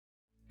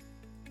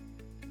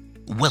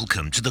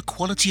Welcome to the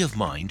Quality of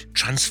Mind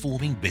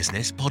Transforming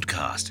Business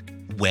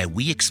podcast, where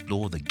we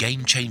explore the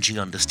game-changing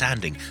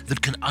understanding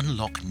that can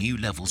unlock new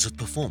levels of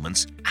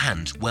performance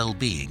and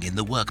well-being in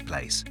the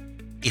workplace.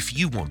 If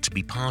you want to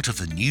be part of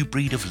the new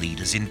breed of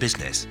leaders in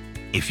business,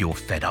 if you're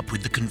fed up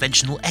with the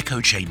conventional echo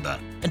chamber,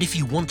 and if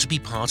you want to be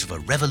part of a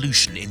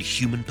revolution in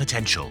human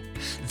potential,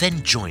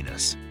 then join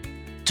us.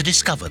 To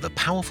discover the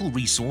powerful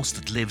resource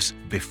that lives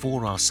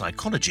before our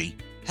psychology.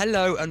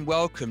 Hello and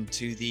welcome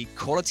to the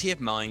Quality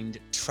of Mind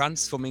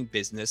Transforming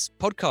Business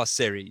podcast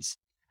series.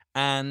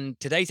 And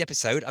today's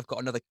episode, I've got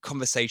another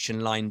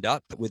conversation lined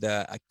up with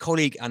a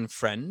colleague and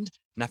friend,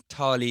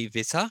 Naftali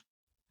Visser.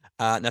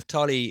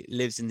 Naftali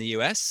lives in the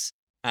US,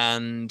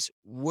 and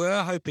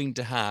we're hoping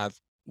to have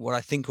what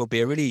I think will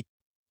be a really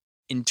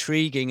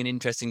intriguing and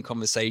interesting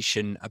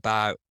conversation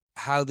about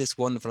how this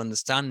wonderful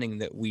understanding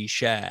that we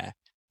share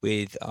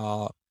with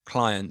our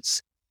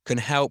clients can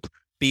help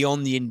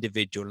beyond the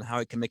individual and how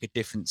it can make a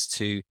difference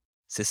to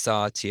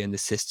society and the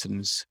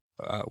systems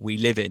we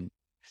live in.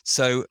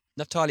 So,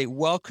 Naftali,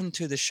 welcome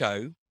to the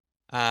show.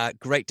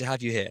 Great to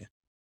have you here.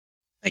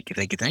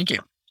 Thank you.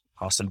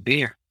 Awesome to be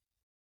here.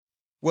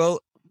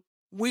 Well,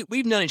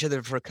 we've known each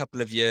other for a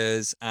couple of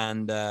years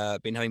and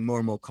been having more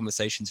and more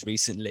conversations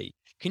recently.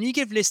 Can you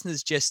give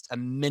listeners just a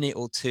minute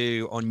or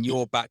two on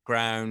your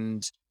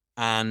background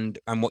and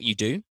what you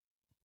do?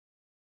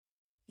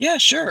 Yeah,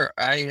 sure.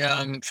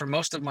 For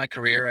most of my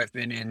career, I've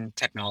been in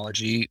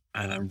technology,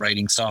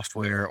 writing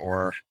software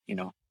or,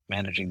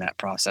 managing that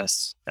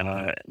process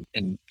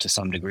to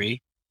some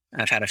degree.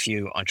 I've had a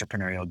few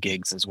entrepreneurial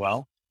gigs as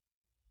well.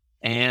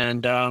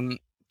 And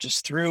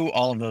just through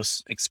all of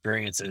those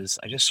experiences,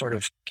 I just sort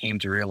of came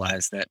to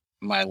realize that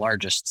my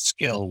largest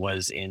skill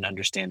was in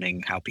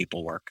understanding how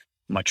people work,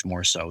 much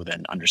more so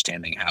than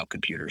understanding how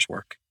computers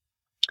work.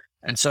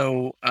 And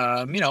so,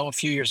 a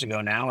few years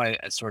ago now, I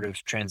sort of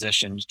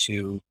transitioned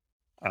to,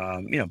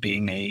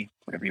 being a,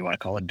 whatever you want to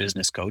call it,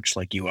 business coach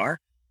like you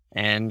are,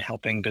 and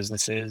helping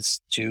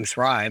businesses to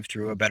thrive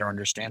through a better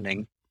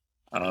understanding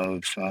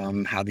of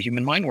how the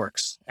human mind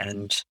works.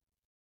 And,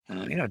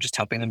 just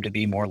helping them to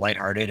be more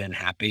lighthearted and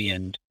happy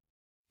and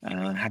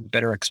have a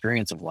better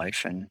experience of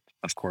life. And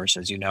of course,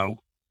 as you know,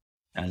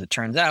 as it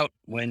turns out,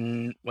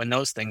 when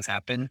those things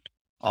happen,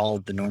 all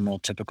of the normal,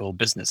 typical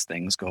business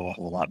things go a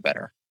whole lot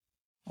better.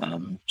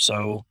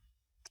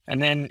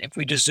 And then if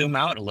we just zoom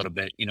out a little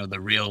bit, the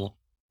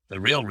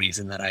real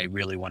reason that I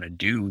really want to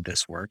do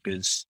this work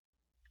is,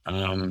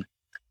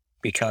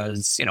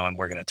 because, and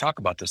we're going to talk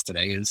about this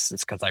today, is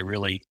because I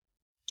really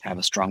have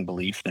a strong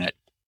belief that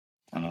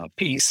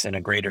peace in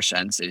a greater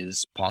sense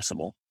is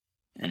possible.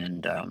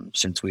 And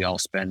since we all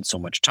spend so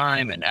much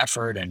time and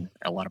effort and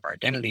a lot of our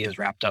identity is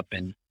wrapped up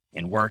in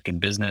work and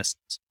business,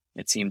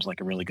 it seems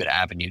like a really good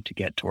avenue to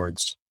get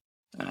towards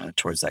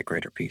that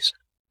greater peace.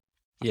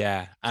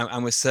 Yeah,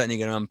 and we're certainly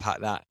going to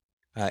unpack that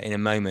in a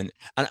moment.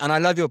 And I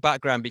love your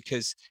background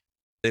because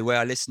the way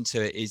I listen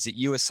to it is that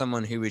you are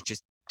someone who was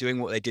just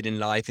doing what they did in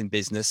life, in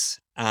business,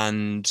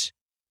 and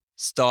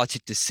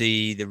started to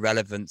see the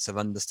relevance of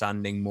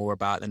understanding more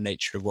about the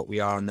nature of what we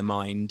are in the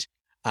mind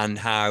and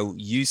how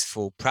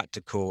useful,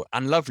 practical,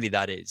 and lovely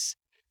that is.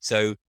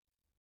 So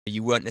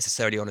you weren't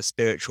necessarily on a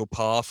spiritual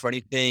path or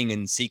anything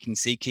and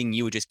seeking.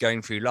 You were just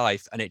going through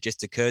life, and it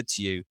just occurred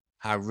to you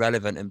how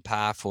relevant and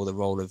powerful the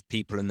role of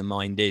people in the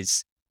mind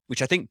is,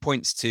 which I think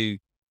points to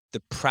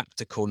the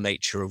practical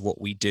nature of what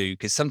we do.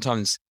 Because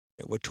sometimes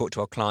we'll talk to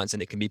our clients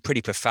and it can be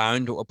pretty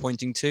profound what we're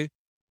pointing to,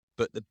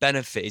 but the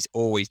benefit is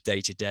always day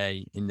to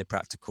day in the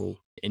practical,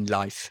 in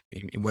life,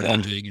 in what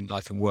I'm doing in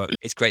life and work.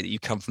 It's great that you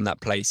come from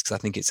that place, because I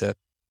think it's a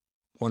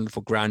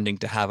wonderful grounding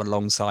to have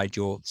alongside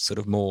your sort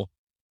of more,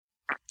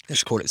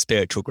 let's call it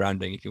spiritual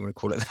grounding, if you want to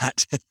call it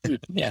that.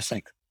 Yeah,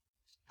 thanks.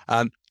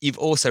 You've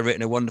also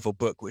written a wonderful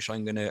book, which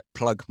I'm going to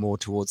plug more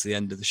towards the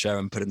end of the show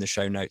and put in the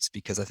show notes,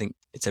 because I think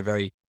it's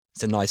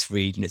a nice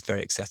read and it's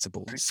very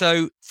accessible.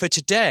 So for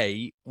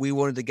today, we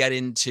wanted to get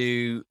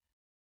into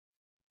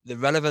the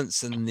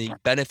relevance and the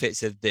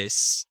benefits of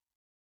this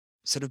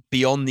sort of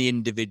beyond the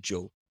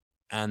individual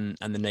and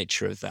the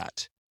nature of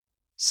that.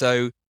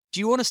 So do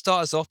you want to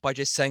start us off by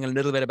just saying a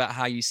little bit about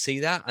how you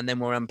see that, and then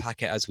we'll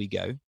unpack it as we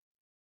go?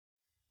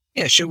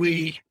 Yeah. Should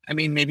we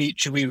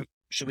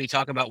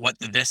talk about what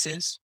the this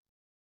is?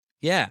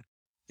 Yeah.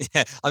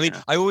 Yeah. I mean,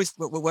 I always,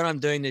 when I'm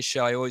doing this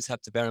show, I always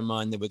have to bear in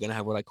mind that we're going to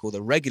have what I call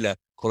the regular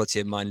Quality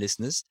of Mind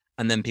listeners,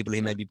 and then people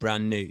who may be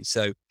brand new.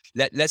 So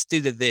let's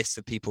do this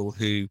for people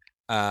who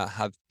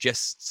have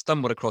just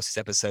stumbled across this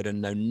episode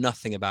and know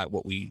nothing about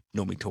what we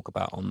normally talk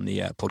about on the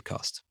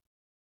podcast.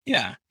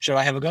 Yeah. Should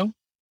I have a go?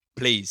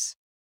 Please.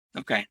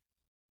 Okay.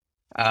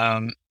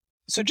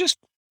 So just,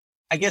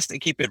 I guess, to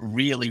keep it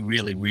really,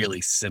 really,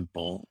 really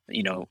simple,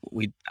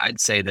 I'd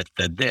say that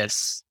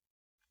this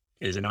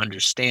is an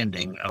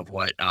understanding of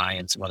what I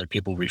and some other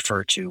people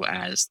refer to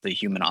as the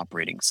human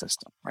operating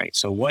system, right?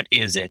 So what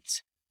is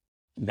it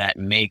that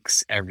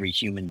makes every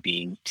human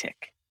being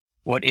tick?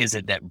 What is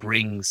it that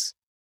brings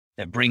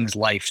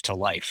life to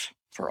life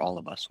for all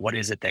of us? What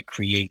is it that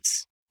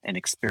creates and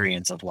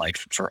experience of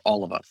life for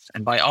all of us.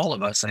 And by all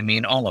of us, I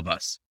mean all of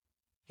us,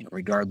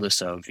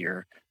 regardless of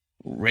your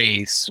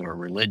race or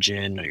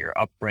religion or your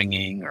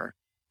upbringing or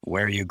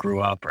where you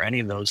grew up or any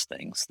of those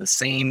things. The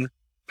same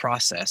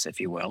process, if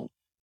you will,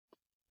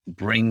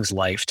 brings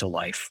life to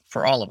life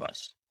for all of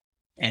us.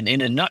 And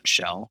in a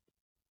nutshell,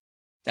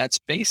 that's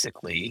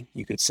basically,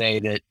 you could say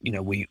that,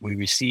 we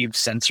receive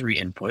sensory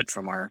input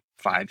from our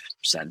five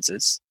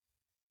senses,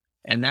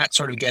 and that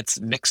sort of gets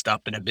mixed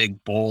up in a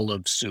big bowl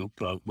of soup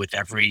with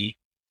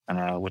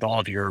all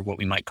of your, what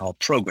we might call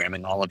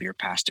programming, all of your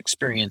past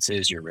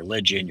experiences, your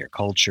religion, your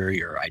culture,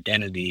 your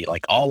identity,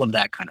 like all of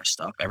that kind of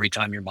stuff. Every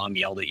time your mom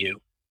yelled at you,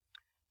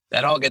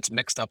 that all gets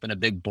mixed up in a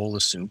big bowl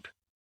of soup.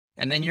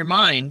 And then your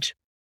mind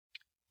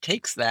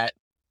takes that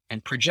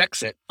and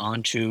projects it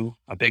onto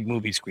a big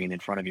movie screen in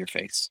front of your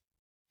face.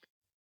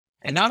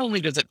 And not only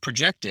does it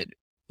project it,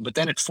 but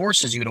then it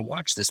forces you to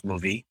watch this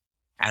movie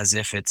as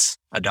if it's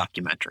a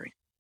documentary.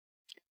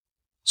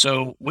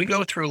 So we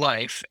go through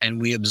life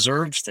and we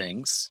observe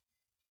things,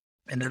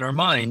 and then our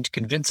mind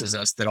convinces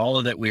us that all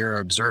of that we are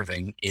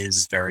observing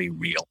is very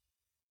real.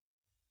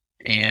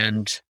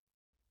 And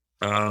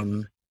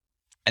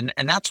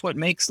that's what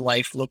makes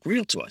life look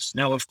real to us.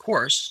 Now, of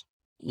course,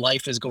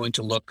 life is going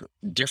to look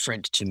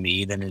different to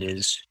me than it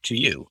is to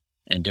you,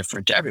 and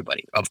different to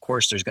everybody. Of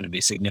course, there's going to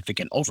be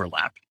significant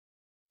overlap,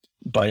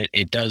 but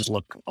it does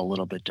look a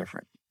little bit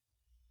different.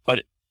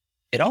 But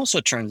it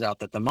also turns out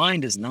that the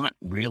mind is not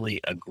really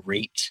a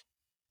great,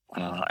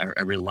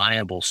 a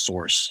reliable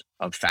source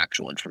of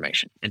factual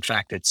information. In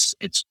fact, it's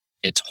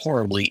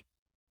horribly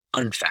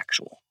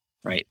unfactual,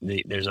 right?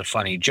 There's a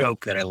funny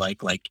joke that I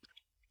like,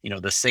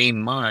 the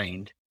same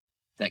mind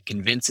that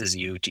convinces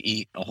you to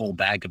eat a whole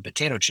bag of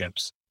potato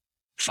chips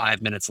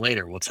 5 minutes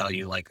later will tell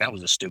you like that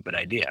was a stupid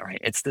idea,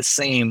 right? It's the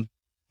same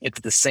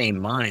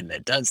mind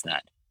that does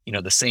that.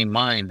 The same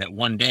mind that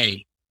one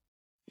day,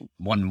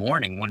 one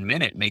morning, 1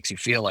 minute makes you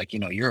feel like,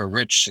 you're a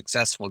rich,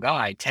 successful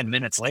guy. 10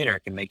 minutes later,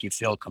 it can make you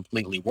feel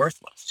completely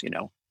worthless.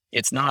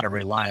 It's not a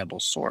reliable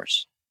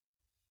source.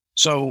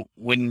 So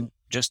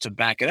just to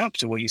back it up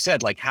to what you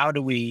said, like, how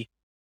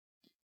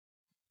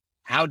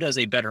does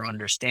a better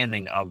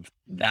understanding of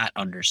that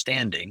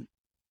understanding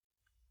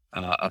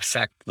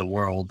affect the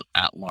world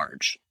at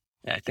large?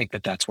 And I think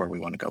that's where we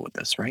want to go with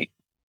this, right?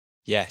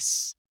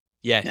 Yes.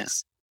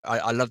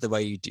 I love the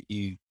way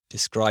you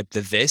described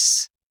the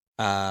this.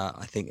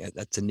 I think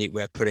that's a neat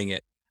way of putting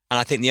it. And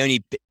I think the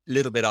only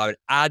little bit I would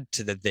add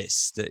to the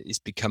this that has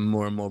become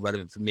more and more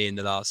relevant for me in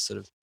the last sort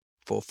of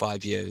 4 or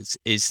 5 years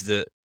is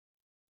that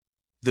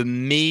the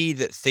me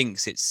that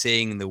thinks it's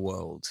seeing the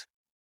world,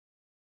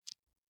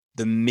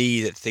 the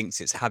me that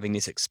thinks it's having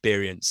this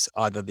experience,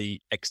 either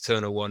the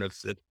external one of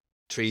the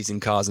trees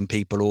and cars and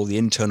people or the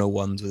internal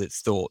ones with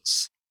its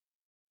thoughts,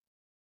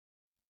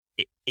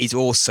 it is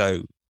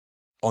also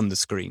on the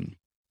screen,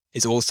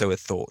 is also a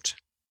thought.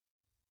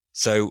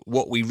 So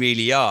what we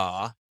really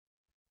are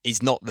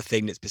is not the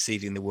thing that's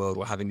perceiving the world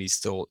or having these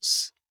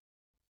thoughts.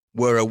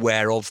 We're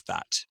aware of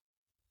that.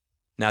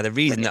 Now, the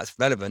reason that's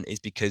relevant is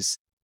because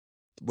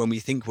when we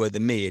think we're the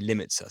me, it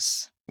limits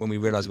us. When we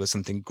realize we're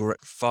something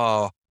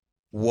far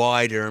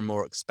wider and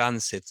more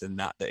expansive than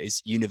that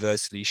is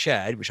universally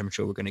shared, which I'm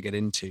sure we're going to get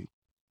into,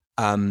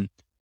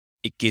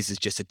 it gives us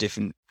just a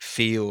different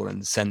feel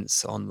and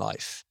sense on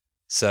life.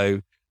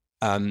 So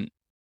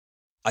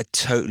I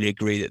totally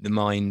agree that the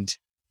mind,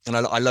 and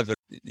I love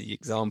the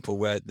example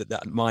where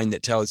that mind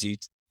that tells you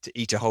to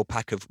eat a whole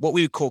pack of what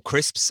we would call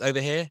crisps over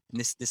here in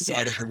this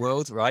side of the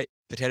world, right?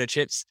 Potato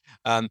chips.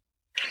 5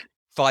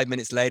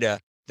 minutes later,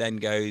 then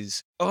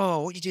goes,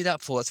 "Oh, what do you do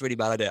that for? That's a really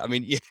bad idea." I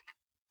mean,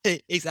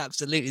 it's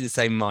absolutely the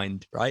same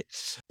mind, right?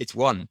 It's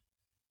one.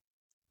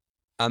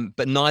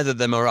 But neither of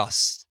them are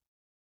us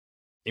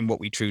in what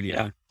we truly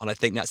are. And I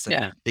think that's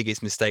the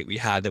biggest mistake we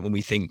had, that when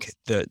we think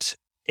that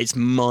it's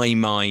my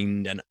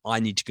mind and I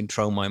need to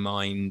control my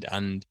mind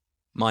and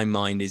my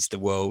mind is the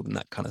world and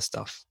that kind of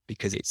stuff,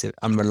 because it's an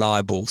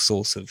unreliable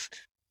source of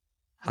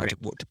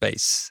what to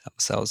base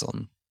ourselves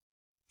on.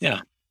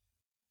 Yeah.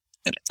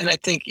 And I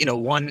think,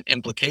 one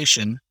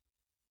implication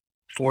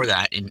for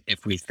that,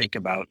 if we think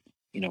about,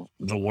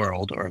 the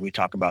world, or we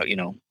talk about,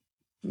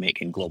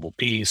 making global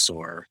peace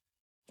or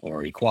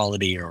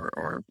equality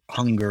or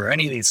hunger, or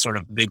any of these sort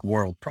of big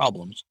world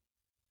problems,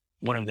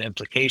 one of the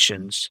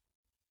implications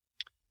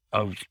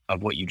of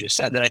what you just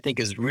said that I think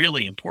is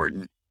really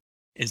important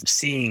is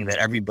seeing that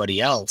everybody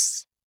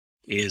else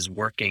is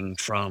working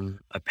from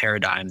a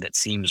paradigm that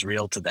seems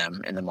real to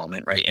them in the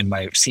moment, right? And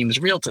by seems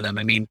real to them,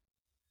 I mean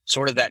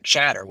sort of that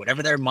chatter,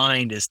 whatever their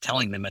mind is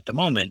telling them at the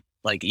moment,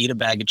 like eat a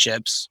bag of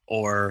chips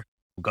or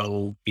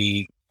go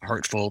be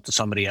hurtful to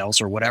somebody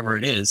else or whatever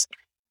it is.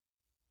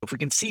 If we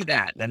can see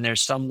that, then there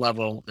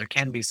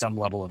can be some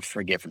level of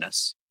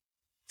forgiveness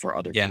for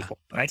other people.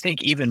 But I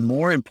think even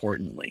more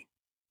importantly,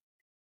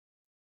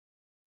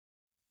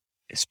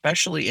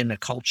 especially in a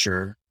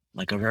culture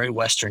like a very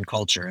Western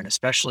culture, and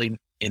especially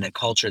in a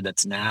culture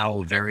that's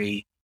now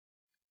very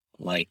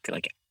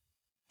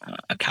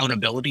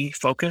accountability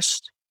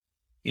focused,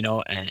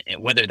 and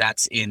whether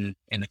that's in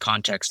the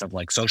context of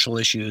like social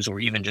issues or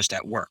even just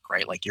at work,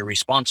 right? Like you're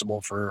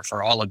responsible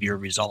for all of your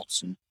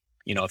results. And,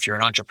 if you're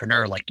an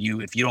entrepreneur, like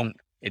if you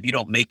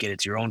don't make it,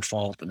 it's your own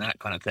fault and that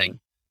kind of thing.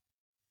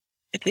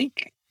 I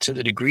think to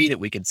the degree that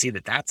we can see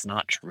that that's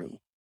not true,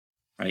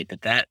 right?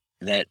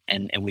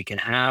 And we can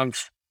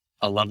have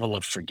a level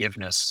of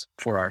forgiveness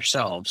for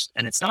ourselves.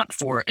 And it's not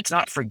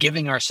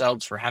forgiving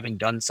ourselves for having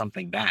done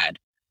something bad.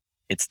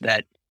 It's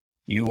that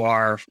you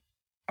are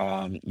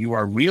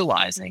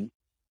realizing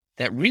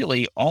that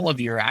really all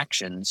of your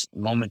actions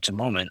moment to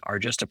moment are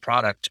just a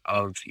product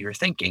of your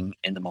thinking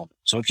in the moment.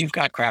 So if you've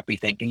got crappy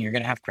thinking, you're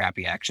going to have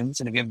crappy actions.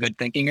 And if you have good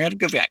thinking, you're going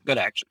to have good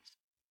actions.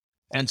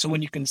 And so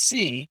when you can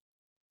see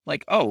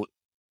like, oh,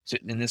 so,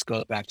 and this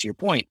goes back to your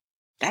point,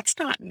 that's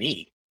not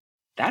me.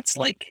 That's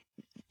like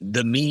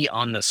the me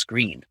on the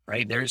screen,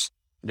 right? There's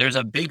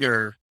a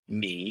bigger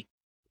me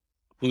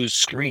whose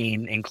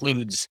screen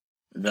includes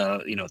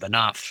the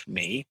Naf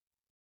me,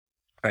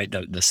 right?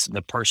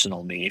 The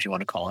personal me, if you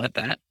want to call it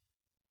that.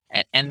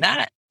 And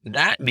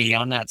that me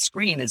on that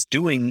screen is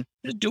doing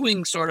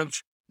sort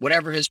of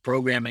whatever his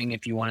programming,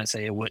 if you want to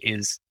say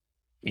it,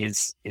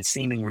 is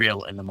seeming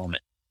real in the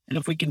moment. And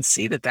if we can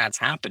see that that's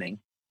happening,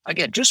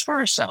 again, just for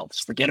ourselves,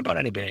 forget about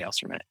anybody else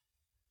for a minute.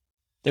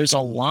 There's a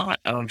lot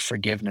of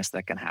forgiveness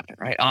that can happen,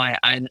 right?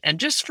 And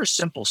just for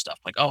simple stuff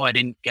like, oh, I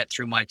didn't get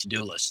through my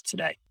to-do list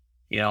today.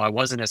 I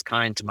wasn't as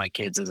kind to my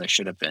kids as I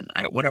should have been.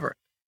 Whatever.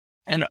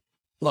 And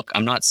look,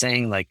 I'm not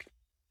saying like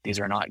these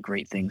are not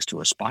great things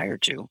to aspire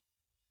to,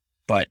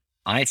 but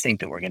I think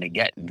that we're going to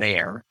get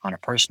there on a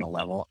personal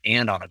level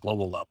and on a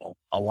global level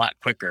a lot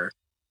quicker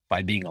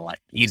by being a lot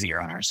easier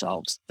on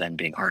ourselves than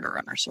being harder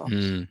on ourselves.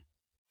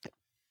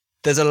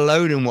 There's a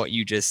load in what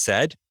you just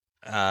said,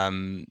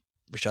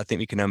 which I think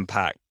we can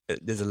unpack.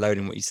 There's a load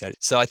in what you said.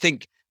 So I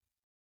think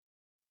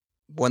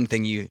one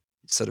thing you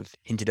sort of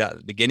hinted at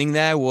the beginning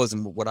there was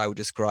what I would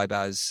describe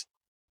as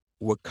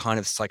we're kind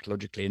of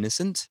psychologically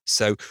innocent.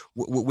 So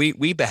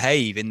we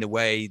behave in the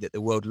way that the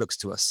world looks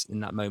to us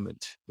in that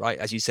moment, right?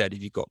 As you said,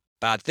 if you've got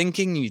bad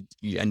thinking,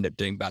 you end up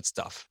doing bad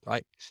stuff,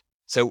 right?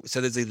 So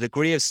there's a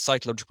degree of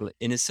psychological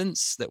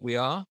innocence that we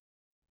are.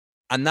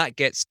 And that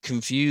gets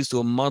confused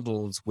or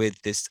muddled with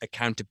this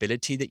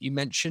accountability that you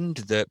mentioned.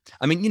 That,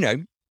 I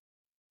mean,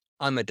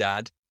 I'm a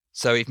dad.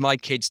 So if my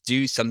kids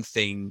do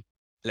something,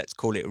 let's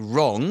call it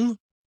wrong,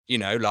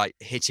 like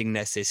hitting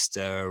their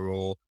sister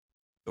or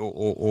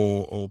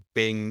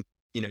being,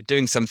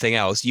 doing something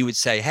else, you would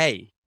say,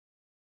 hey,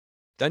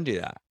 don't do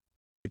that.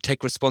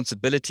 Take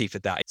responsibility for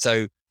that.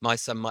 So my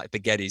son might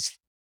forget his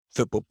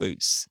football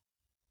boots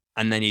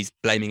and then he's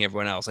blaming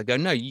everyone else. I go,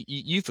 no,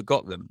 you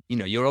forgot them.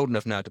 You're old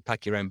enough now to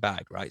pack your own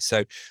bag, right?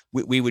 So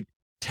we would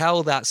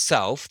tell that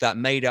self, that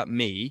made up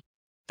me,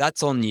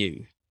 that's on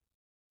you,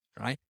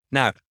 right?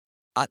 Now,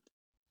 the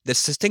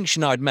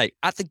distinction I'd make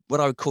at what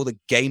I would call the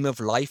game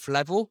of life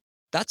level,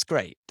 that's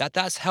great.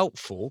 That's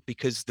helpful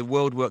because the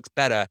world works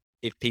better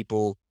if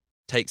people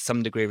take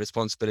some degree of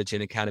responsibility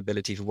and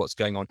accountability for what's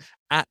going on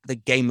at the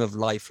game of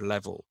life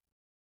level.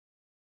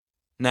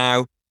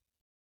 Now,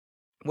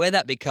 where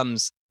that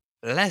becomes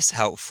less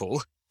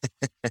helpful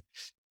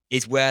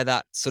is where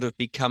that sort of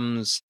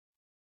becomes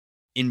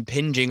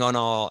impinging on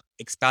our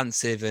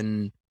expansive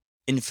and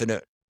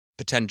infinite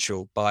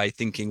potential by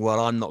thinking, well,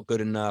 I'm not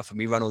good enough. And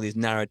we run all these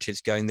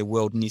narratives going, the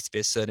world needs to be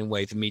a certain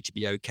way for me to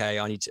be okay.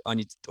 I need,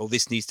 or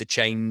this needs to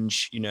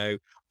change,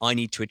 I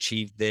need to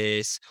achieve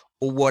this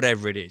or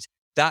whatever it is.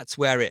 That's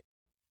where it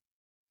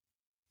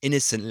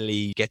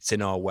innocently gets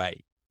in our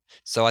way.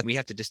 So we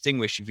have to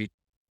distinguish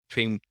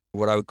between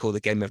what I would call the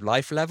game of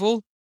life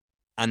level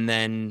and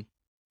then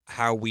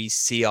how we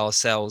see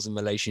ourselves in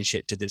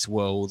relationship to this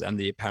world and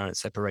the apparent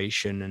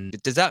separation. And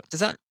does that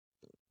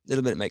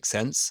little bit make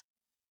sense?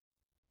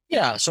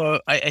 Yeah. So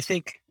I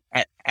think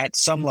at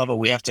some level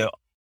we have to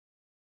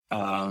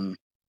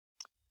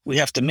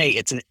make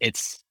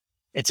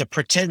it's a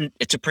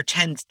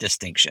pretend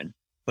distinction,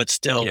 but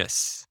still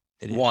yes,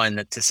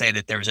 one to say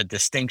that there's a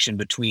distinction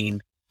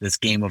between this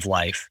game of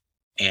life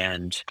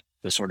and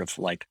the sort of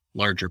like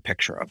larger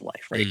picture of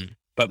life, right?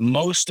 But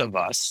most of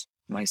us,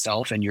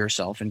 myself and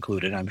yourself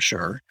included, I'm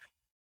sure,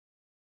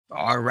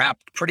 are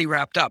pretty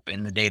wrapped up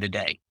in the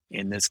day-to-day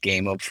in this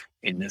game of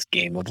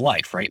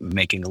life, right?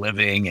 Making a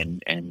living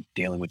and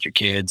dealing with your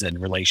kids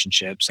and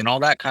relationships and all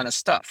that kind of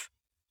stuff.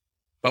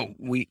 But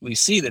we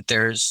see that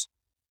there's,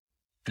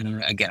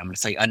 and again, I'm going to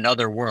say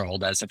another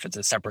world as if it's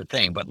a separate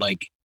thing, but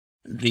like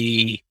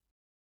the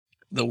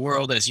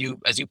world, as you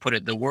put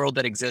it, the world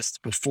that exists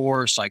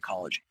before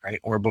psychology, right?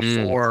 Or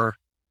before,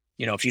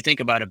 if you think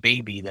about a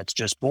baby that's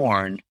just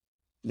born,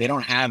 they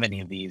don't have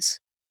any of these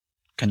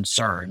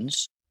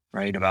concerns,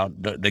 right?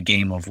 About the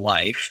game of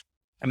life.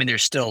 I mean, they're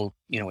still,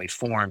 a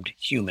formed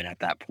human at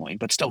that point,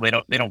 but still they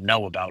don't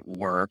know about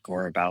work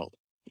or about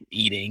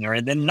eating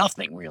or then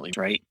nothing really,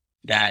 right?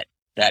 That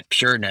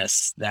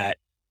pureness, that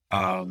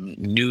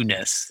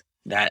newness,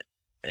 that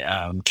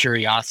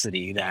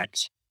curiosity,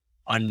 that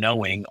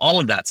unknowing, all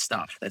of that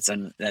stuff that's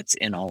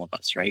in all of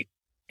us, right?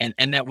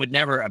 And that would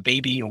never, a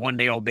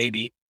 1-day-old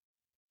baby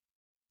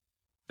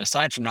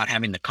aside from not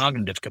having the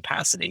cognitive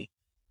capacity,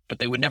 but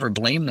they would never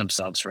blame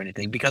themselves for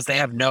anything because they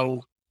have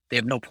no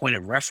point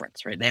of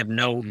reference, right? They have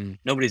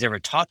nobody's ever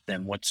taught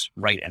them what's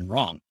right and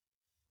wrong.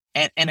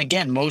 And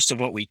again, most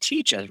of what we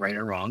teach as right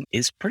or wrong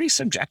is pretty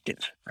subjective,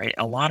 right?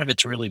 A lot of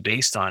it's really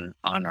based on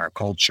our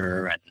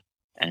culture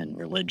and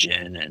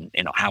religion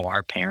and how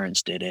our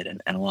parents did it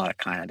and a lot of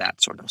kind of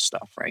that sort of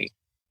stuff, right?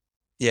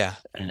 Yeah.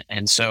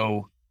 And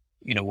so,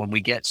 when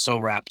we get so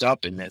wrapped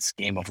up in this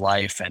game of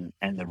life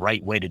and the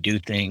right way to do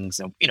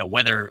things, and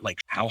whether like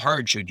how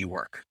hard should you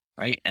work,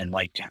 right? And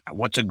like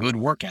what's a good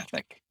work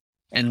ethic,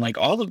 and like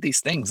all of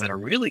these things that are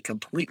really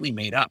completely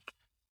made up,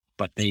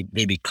 but they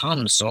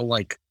become so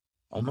like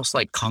almost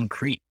like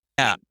concrete.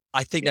 Yeah,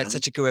 I think that's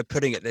such a good way of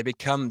putting it. They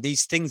become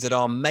these things that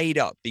are made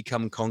up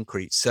become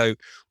concrete. So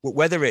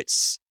whether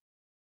it's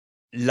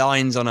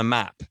lines on a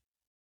map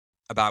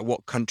about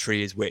what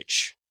country is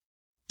which,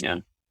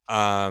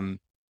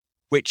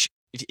 which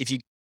if you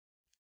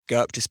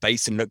go up to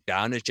space and look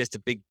down, it's just a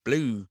big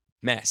blue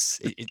mess.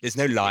 There's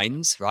no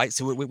lines, right?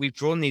 So we've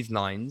drawn these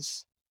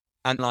lines,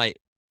 and like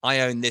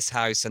I own this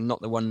house and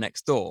not the one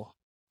next door.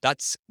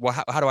 That's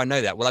how do I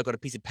know that? Well, I've got a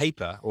piece of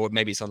paper, or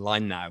maybe it's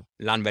online now.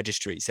 Land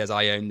registry says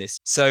I own this.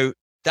 So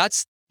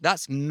that's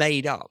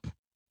made up,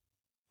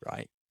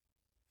 right?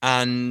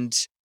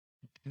 And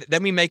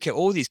then we make it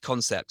all these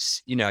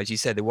concepts. As you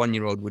said, the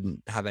 1-year-old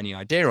wouldn't have any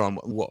idea on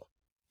what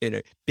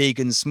big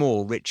and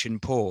small, rich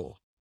and poor,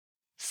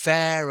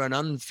 fair and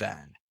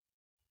unfair,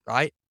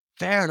 right?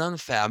 Fair and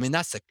unfair.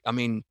 I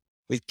mean,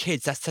 with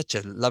kids, that's such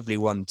a lovely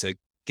one to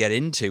get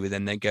into. And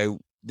then they go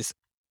this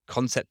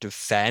concept of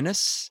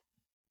fairness.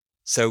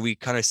 So we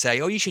kind of say,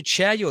 oh, you should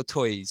share your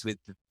toys with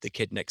the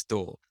kid next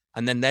door.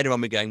 And then later on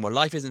we're going, well,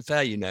 life isn't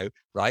fair,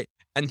 right?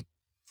 And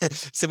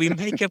so we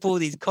make up all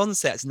these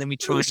concepts and then we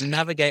try to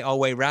navigate our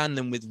way around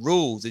them with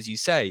rules, as you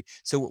say.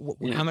 So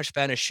how much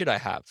fairness should I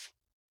have?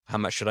 How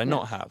much should I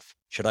not have?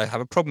 Should I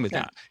have a problem with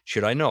that?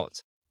 Should I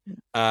not?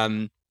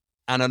 And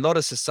a lot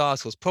of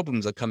societal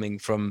problems are coming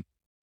from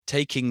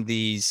taking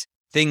these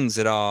things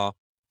that are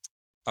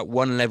at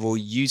one level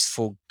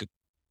useful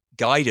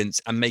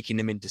guidance and making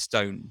them into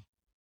stone,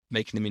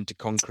 making them into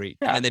concrete.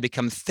 And then they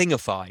become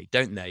thingified,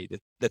 don't they?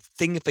 The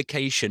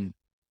thingification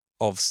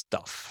of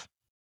stuff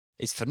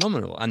is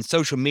phenomenal. And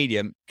social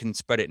media can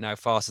spread it now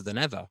faster than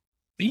ever.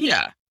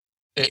 Yeah.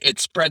 It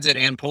spreads it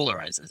and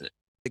polarizes it.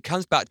 It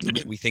comes back to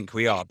what we think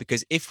we are,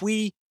 because if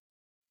we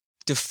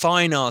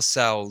define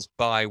ourselves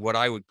by what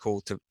I would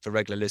call for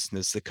regular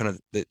listeners, the kind of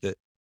the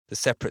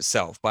separate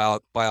self, by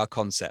our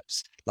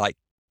concepts, like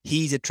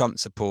he's a Trump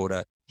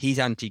supporter, he's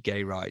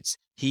anti-gay rights,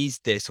 he's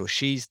this or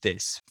she's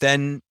this,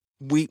 then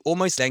we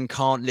almost then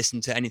can't listen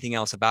to anything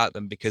else about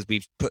them because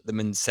we've put them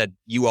and said,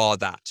 you are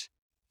that.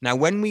 Now,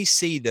 when we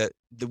see that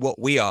what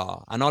we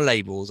are and our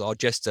labels are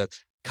just a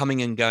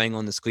coming and going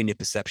on the screen of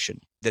perception,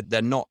 that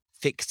they're not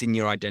fixed in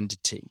your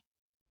identity,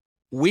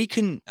 we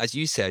can, as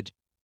you said,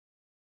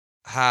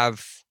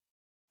 have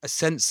a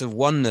sense of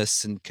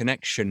oneness and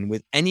connection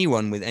with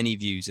anyone with any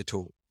views at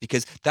all,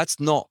 because that's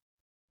not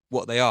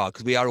what they are,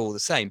 because we are all the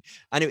same.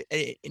 And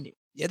the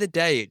other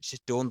day, it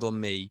just dawned on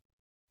me,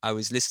 I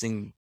was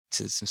listening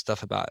to some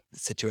stuff about the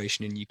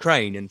situation in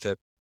Ukraine, and for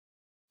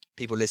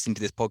people listening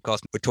to this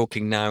podcast, we're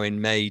talking now in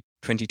May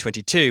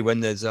 2022, when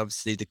there's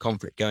obviously the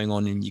conflict going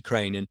on in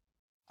Ukraine. And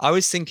I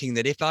was thinking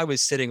that if I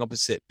was sitting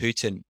opposite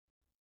Putin,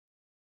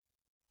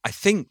 I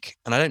think,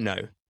 and I don't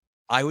know,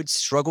 I would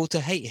struggle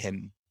to hate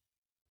him,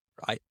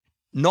 right?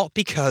 Not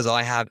because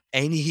I have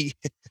any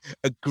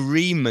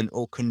agreement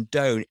or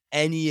condone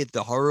any of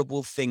the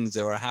horrible things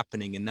that are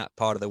happening in that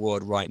part of the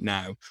world right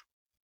now.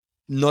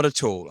 Not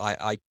at all.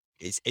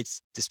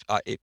 It's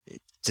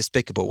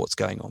despicable what's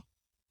going on.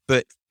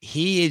 But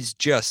he is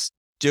just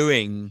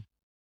doing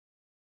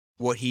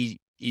what he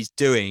is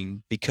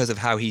doing because of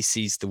how he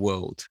sees the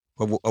world,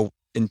 or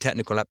in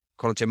technical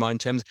quality of mind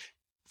terms,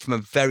 from a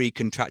very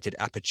contracted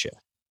aperture.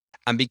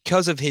 And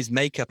because of his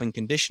makeup and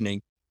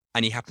conditioning,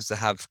 and he happens to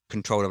have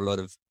control of a lot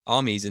of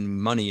armies and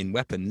money and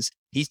weapons,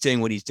 he's doing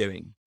what he's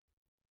doing.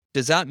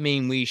 Does that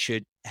mean we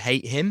should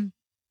hate him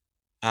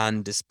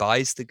and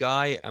despise the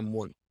guy and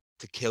want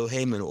to kill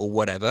him or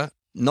whatever?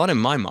 Not in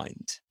my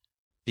mind,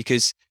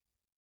 because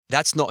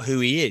that's not who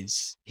he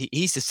is.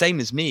 He's the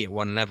same as me at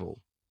one level,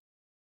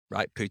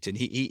 right? Putin,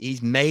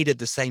 he's made of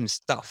the same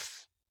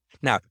stuff.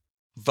 Now,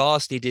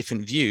 vastly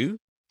different view.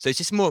 So it's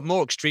just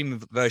more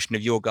extreme version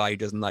of your guy who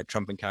doesn't like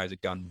Trump and carries a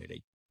gun,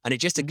 really. And it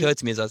just occurred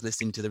to me as I was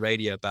listening to the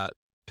radio about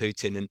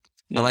Putin, and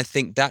I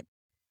think that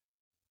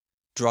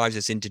drives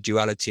us into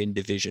duality and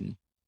division.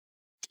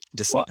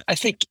 Well, I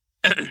think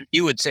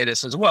you would say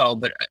this as well,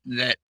 but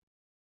that,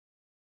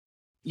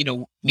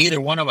 neither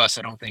one of us,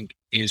 I don't think,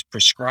 is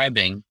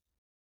prescribing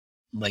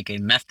like a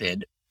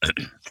method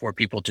for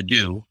people to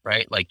do,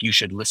 right? Like you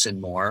should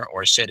listen more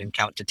or sit and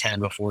count to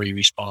 10 before you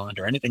respond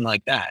or anything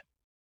like that.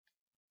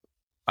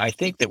 I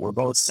think that we're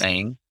both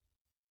saying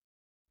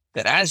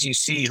that as you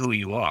see who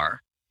you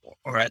are,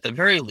 or at the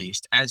very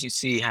least, as you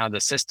see how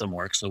the system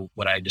works, so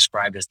what I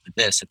described as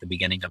this at the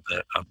beginning of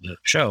the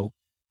show,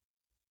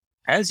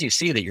 as you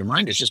see that your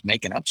mind is just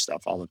making up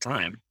stuff all the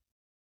time,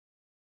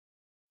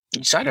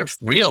 you sort of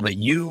real that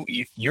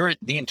you're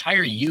the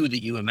entire you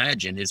that you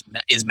imagine is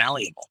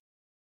malleable,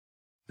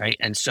 right?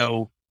 And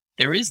so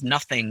there is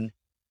nothing,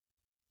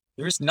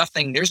 there's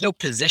no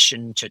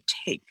position to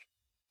take,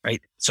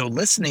 right? So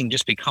listening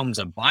just becomes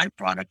a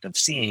byproduct of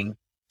seeing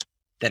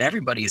that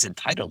everybody is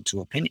entitled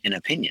to an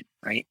opinion,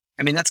 right?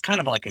 I mean, that's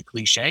kind of like a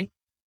cliche,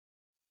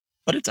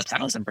 but it's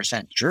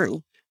 1,000%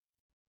 true.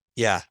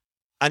 Yeah.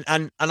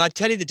 And I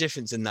tell you the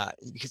difference in that,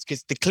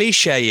 because the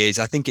cliche is,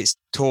 I think it's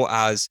taught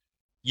as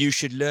you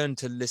should learn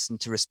to listen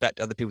to respect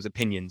other people's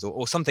opinions,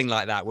 or something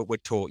like that. What we're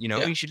taught,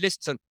 Yeah. you should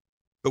listen.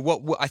 But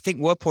what I think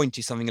we're pointing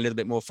to something a little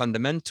bit more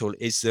fundamental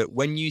is that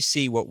when you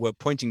see what we're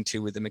pointing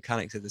to with the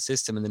mechanics of the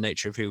system and the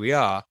nature of who we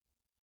are,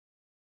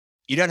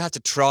 you don't have to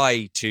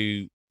try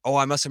to,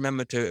 I must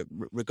remember to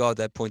regard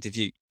their point of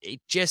view.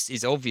 It just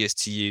is obvious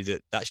to you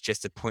that that's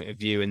just a point of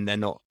view and they're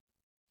not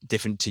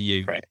different to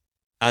you. Right.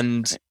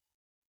 And Right.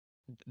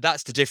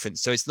 that's the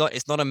difference. So it's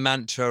not a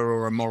mantra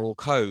or a moral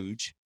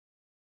code.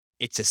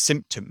 It's a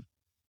symptom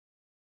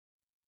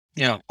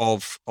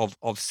of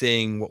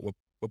seeing what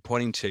we're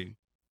pointing to.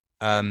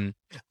 And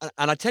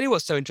I tell you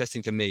what's so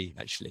interesting for me,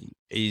 actually,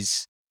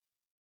 is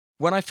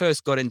when I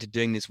first got into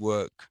doing this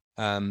work,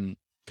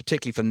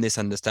 particularly from this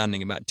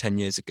understanding about 10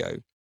 years ago,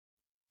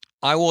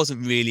 I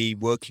wasn't really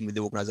working with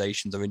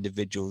organizations or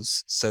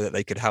individuals so that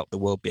they could help the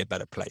world be a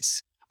better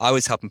place. I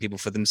was helping people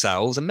for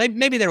themselves and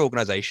maybe their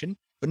organization,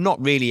 but not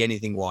really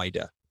anything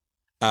wider.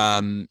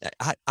 It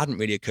hadn't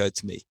really occurred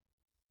to me.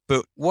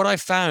 But what I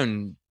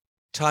found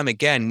time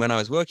again when I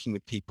was working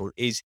with people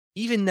is,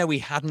 even though we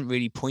hadn't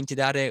really pointed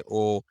at it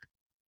or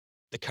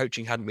the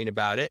coaching hadn't been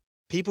about it,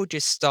 people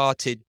just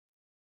started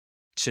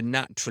to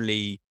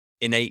naturally,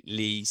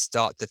 innately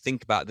start to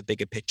think about the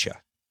bigger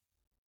picture,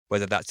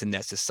 whether that's in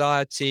their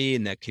society,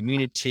 in their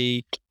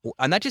community,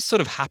 and that just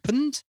sort of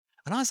happened.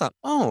 And I was like,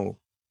 oh,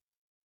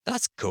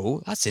 that's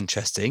cool. That's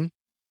interesting.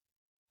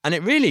 And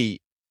it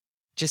really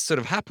just sort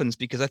of happens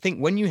because I think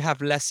when you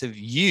have less of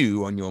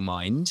you on your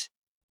mind,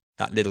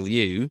 that little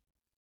you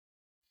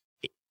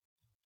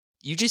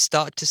just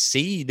start to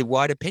see the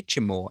wider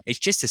picture more. It's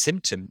just a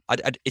symptom.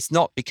 It's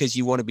not because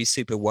you want to be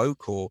super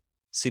woke or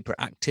super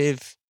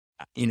active,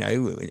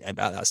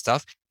 about that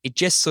stuff. It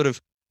just sort of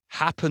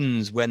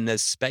happens when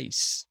there's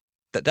space.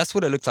 That's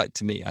what it looked like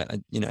to me.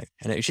 And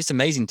it was just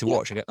amazing to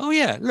watch. I go, oh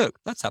yeah, look,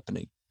 that's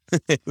happening.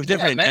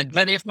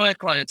 Many of my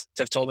clients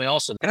have told me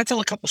also. Can I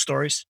tell a couple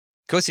stories?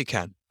 Of course you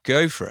can.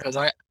 Go for it.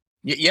 Because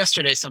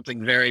yesterday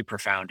something very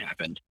profound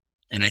happened.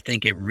 And I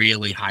think it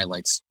really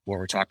highlights what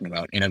we're talking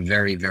about in a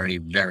very, very,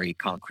 very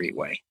concrete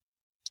way.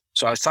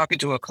 So I was talking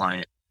to a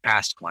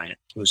past client,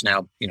 who's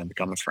now,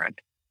 become a friend.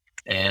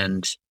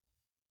 And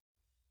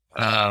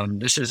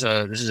this is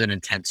an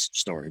intense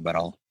story, but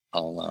I'll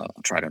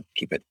try to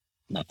keep it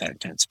not that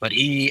intense. But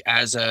he,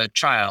 as a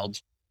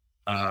child,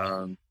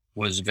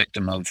 was a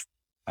victim of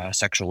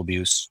sexual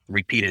abuse,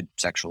 repeated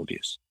sexual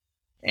abuse.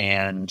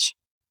 And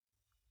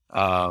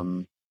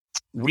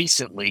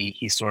recently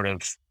he sort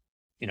of,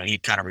 he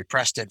kind of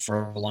repressed it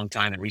for a long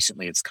time, and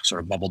recently it's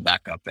sort of bubbled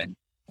back up. And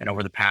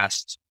over the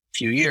past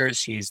few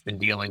years, he's been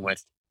dealing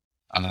with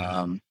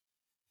I'm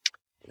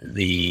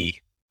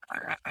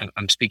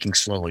speaking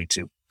slowly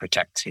to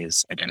protect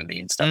his identity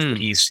and stuff, but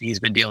he's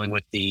been dealing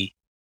with the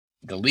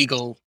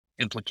legal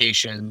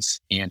implications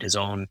and his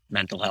own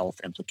mental health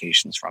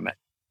implications from it.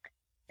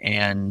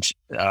 And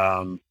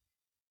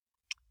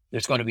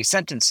there's going to be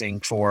sentencing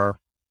for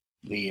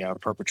the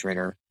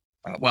perpetrator.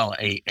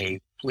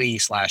 A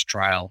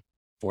plea/trial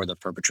for the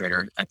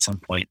perpetrator at some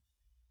point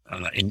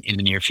in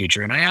the near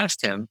future. And I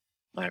asked him,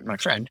 my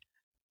friend,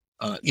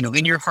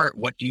 in your heart,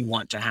 what do you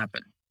want to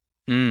happen?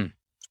 And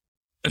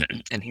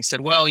he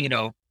said, well,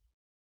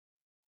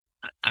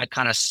 I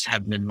kind of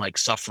have been like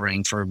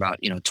suffering for about,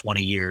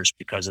 20 years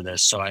because of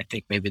this. So I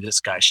think maybe this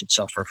guy should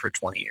suffer for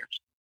 20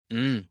 years.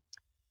 And,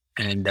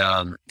 and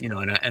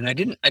I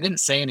didn't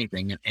say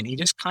anything, and he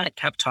just kind of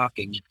kept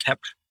talking and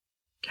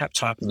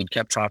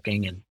kept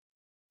talking.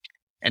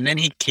 And then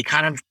he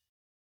kind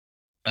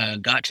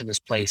of got to this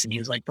place, and he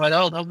was like,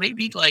 but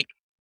maybe like,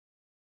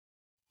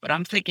 but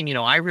I'm thinking,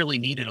 I really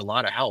needed a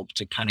lot of help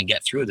to kind of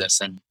get through this.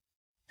 And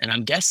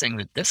I'm guessing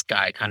that this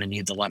guy kind of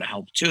needs a lot of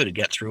help too, to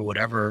get through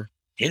whatever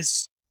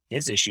his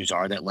issues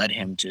are that led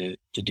him to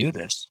do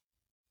this.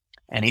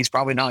 And he's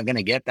probably not going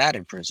to get that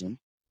in prison.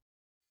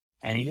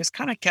 And he just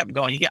kind of kept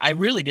going. I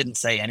really didn't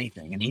say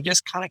anything. And he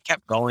just kind of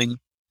kept going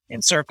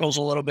in circles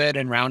a little bit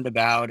and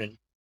roundabout. And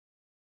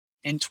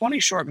in 20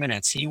 short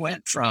minutes, he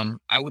went from,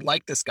 I would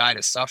like this guy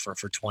to suffer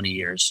for 20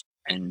 years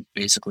and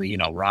basically,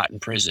 rot in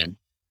prison.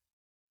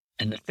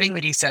 And the thing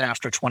that he said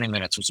after 20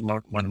 minutes was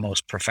one of the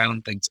most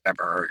profound things I've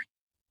ever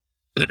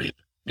heard.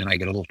 And I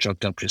get a little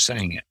choked up just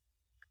saying it.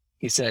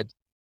 He said,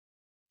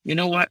 you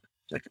know what?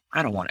 Like,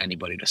 I don't want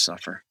anybody to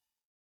suffer.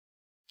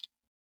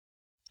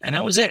 And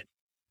that was it.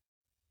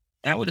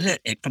 That was it.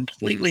 It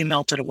completely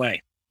melted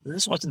away.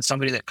 This wasn't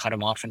somebody that cut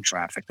him off in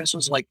traffic. This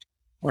was like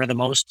one of the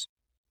most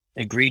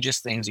egregious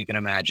things you can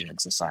imagine in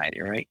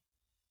society, right?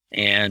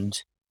 And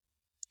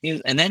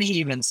And then he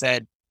even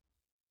said,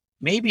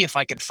 maybe if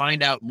I could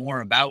find out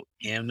more about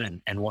him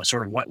and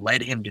what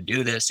led him to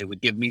do this, it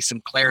would give me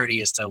some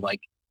clarity as to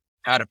like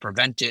how to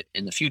prevent it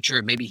in the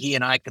future. Maybe he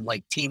and I could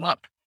like team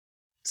up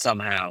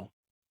somehow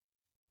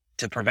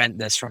to prevent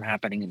this from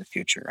happening in the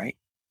future, right?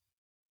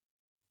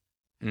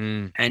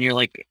 Mm. And you're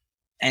like,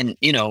 and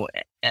you know,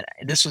 and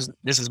this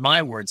is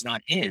my words,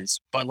 not his,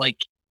 but like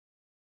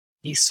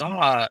he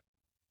saw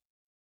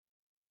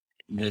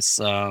this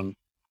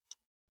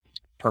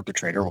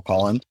perpetrator, we'll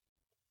call him,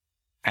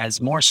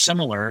 as more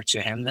similar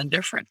to him than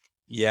different.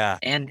 Yeah.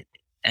 And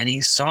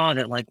he saw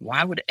that like,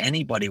 why would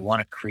anybody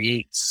want to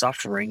create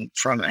suffering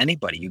from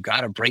anybody? You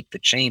got to break the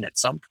chain at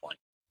some point.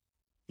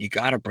 You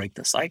got to break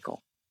the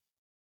cycle.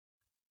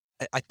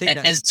 I think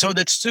And so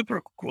that's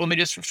super cool. Let me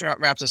just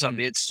wrap this up.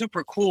 It's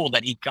super cool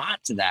that he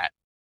got to that.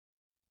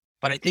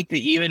 But I think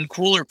the even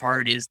cooler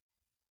part is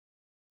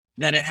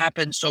that it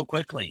happened so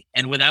quickly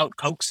and without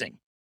coaxing.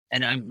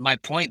 And my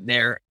point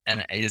there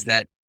is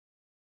that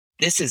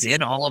this is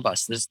in all of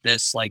us.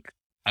 This like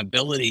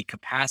ability,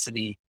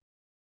 capacity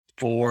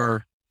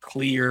for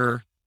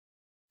clear,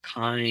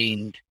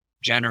 kind,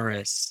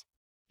 generous,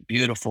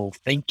 beautiful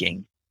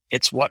thinking.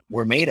 It's what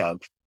we're made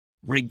of,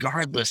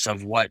 regardless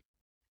of what,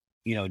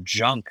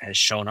 junk has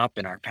shown up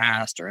in our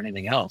past or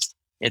anything else.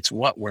 It's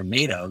what we're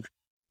made of.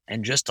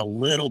 And just a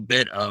little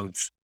bit of,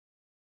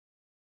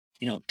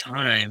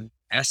 time,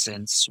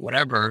 essence,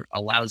 whatever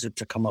allows it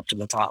to come up to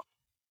the top.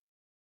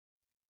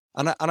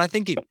 And I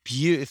think it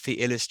beautifully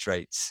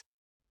illustrates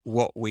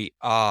what we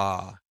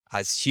are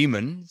as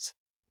humans,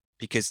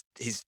 because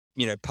his,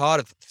 part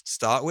of to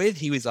start with,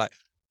 he was like,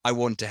 I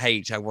want to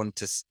hate, I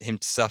want him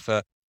to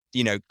suffer,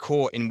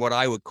 caught in what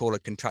I would call a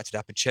contracted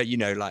aperture,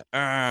 like,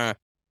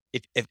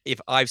 if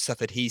I've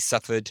suffered, he's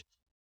suffered.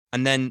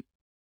 And then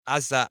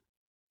as that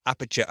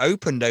aperture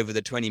opened over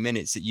the 20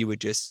 minutes that you were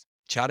just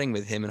chatting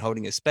with him and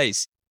holding a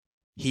space,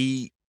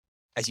 he,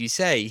 as you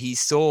say, he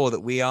saw that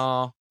we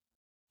are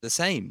the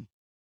same.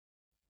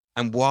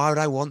 And why would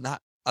I want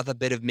that other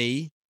bit of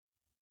me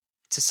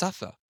to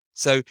suffer?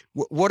 So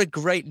what a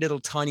great little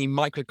tiny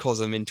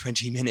microcosm in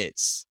 20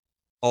 minutes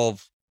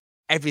of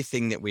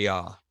everything that we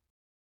are.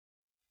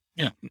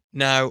 Yeah.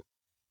 Now,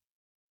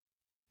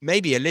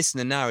 maybe a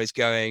listener now is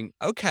going,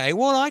 okay,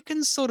 well, I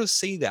can sort of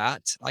see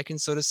that. I can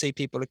sort of see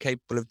people are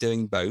capable of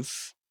doing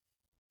both.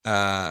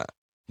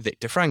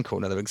 Viktor Frankl,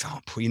 another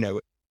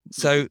example,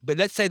 So, but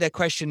let's say their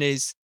question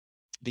is,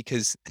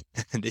 because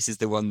this is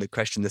the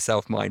question the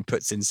self-mind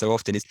puts in so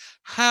often, is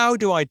how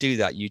do I do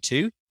that? You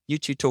two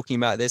talking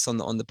about this on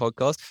the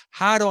podcast.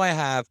 How do I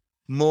have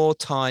more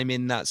time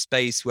in that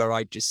space where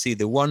I just see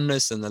the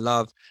oneness and the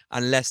love,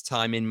 and less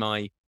time in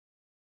my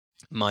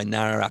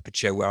narrow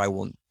aperture where I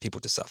want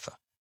people to suffer?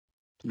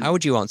 How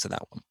would you answer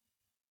that one?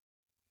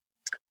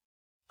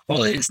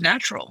 Well, it's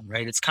natural,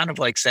 right? It's kind of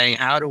like saying,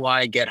 how do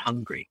I get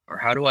hungry, or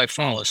how do I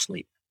fall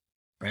asleep,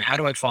 right? How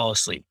do I fall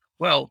asleep?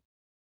 Well,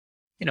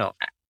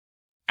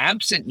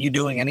 absent you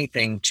doing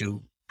anything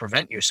to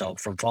prevent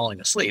yourself from falling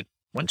asleep,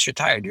 once you're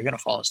tired, you're going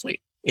to fall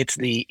asleep. It's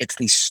the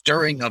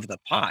stirring of the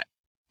pot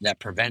that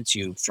prevents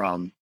you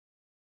from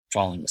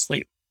falling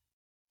asleep.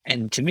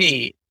 And to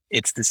me,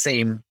 it's the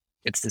same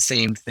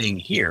thing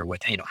here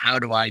with, how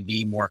do I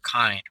be more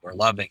kind or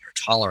loving or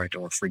tolerant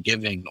or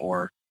forgiving,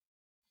 or,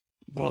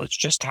 well, it's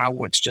just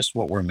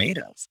what we're made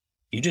of.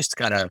 You just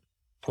got to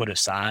put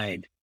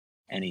aside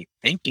any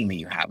thinking that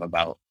you have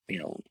about,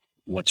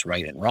 what's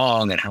right and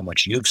wrong and how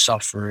much you've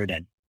suffered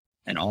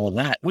and all of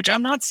that, which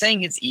I'm not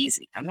saying is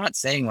easy. I'm not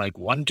saying like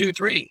 1, 2,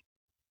 3,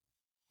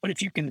 but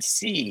if you can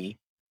see,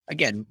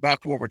 again,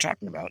 back to what we're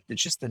talking about,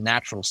 it's just the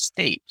natural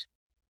state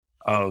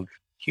of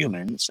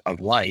humans, of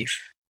life,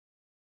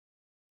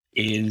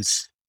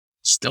 is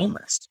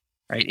stillness,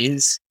 right?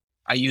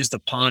 I use the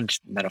pond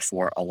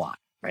metaphor a lot,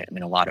 right? I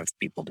mean, a lot of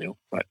people do,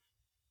 but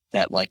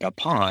that like a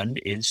pond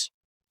is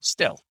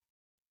still.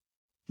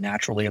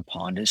 Naturally, a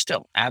pond is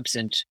still,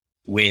 absent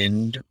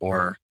wind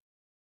or,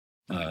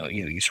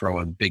 you throw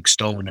a big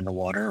stone in the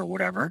water or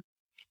whatever,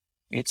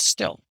 it's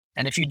still.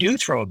 And if you do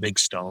throw a big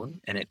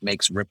stone and it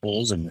makes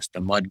ripples and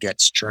the mud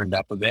gets churned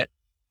up a bit,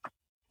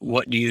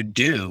 what do you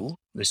do?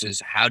 This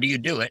is how do you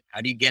do it?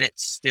 How do you get it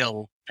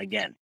still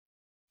again?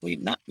 Well,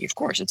 of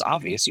course, it's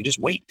obvious. You just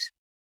wait,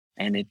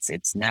 and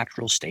its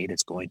natural state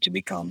is going to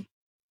become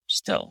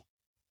still.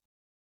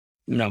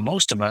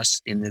 Most of us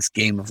in this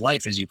game of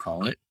life, as you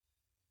call it,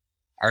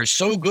 are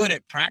so good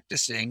at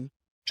practicing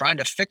trying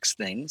to fix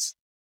things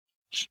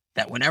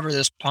that whenever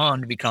this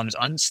pond becomes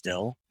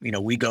unstill,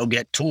 we go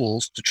get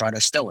tools to try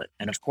to still it.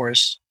 And of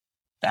course,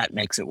 that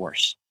makes it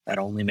worse. That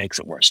only makes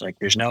it worse. Like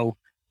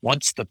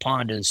once the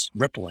pond is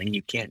rippling,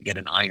 you can't get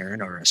an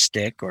iron or a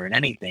stick or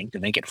anything to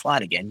make it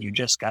flat again. You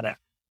just got to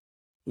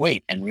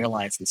wait and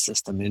realize the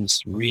system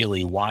is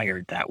really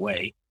wired that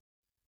way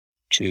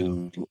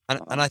to.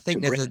 And I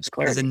think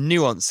there's a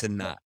nuance in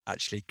that,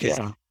 actually,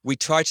 because we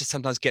try to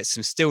sometimes get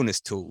some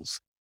stillness tools,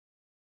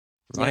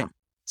 right? Yeah.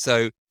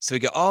 So we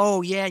go,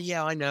 oh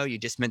yeah, I know. You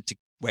just meant to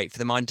wait for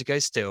the mind to go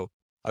still.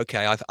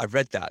 Okay, I've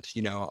read that.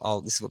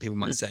 This is what people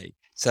might say.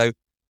 So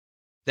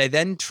they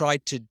then try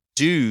to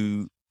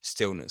do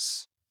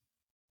stillness.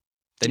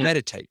 They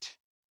meditate,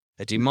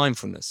 they do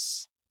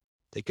mindfulness,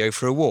 they go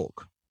for a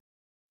walk.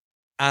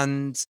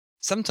 And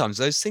sometimes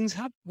those things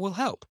will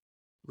help,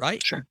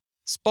 right? Sure.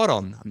 Spot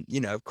on.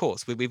 Of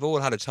course, we've all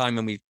had a time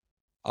when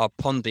our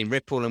pond been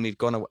rippled and we've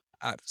gone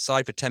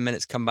outside for 10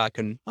 minutes, come back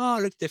and,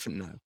 it looks different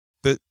now.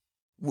 But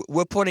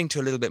we're pointing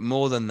to a little bit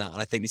more than that.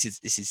 And I think this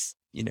is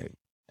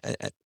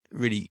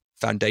really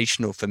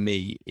foundational for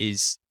me,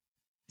 is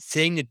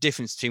seeing the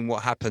difference between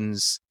what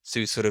happens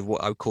through sort of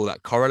what I would call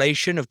that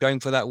correlation of going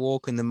for that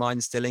walk and the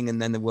mind stilling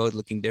and then the world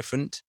looking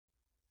different,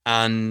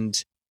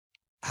 and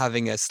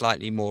having a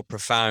slightly more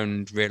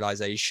profound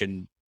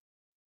realization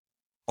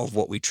of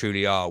what we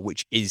truly are,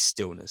 which is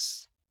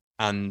stillness,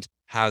 and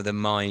how the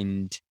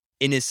mind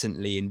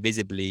innocently,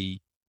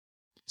 invisibly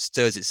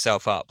stirs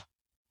itself up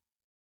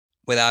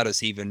without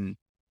us even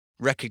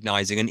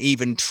recognizing, and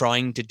even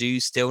trying to do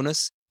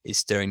stillness is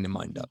stirring the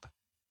mind up.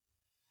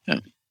 Yeah.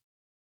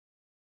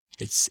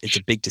 It's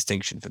a big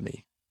distinction for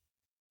me.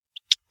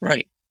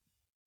 Right.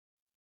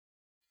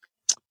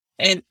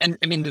 And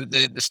I mean,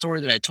 the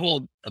story that I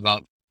told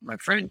about my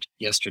friend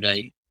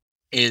yesterday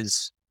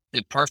is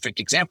the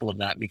perfect example of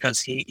that, because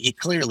he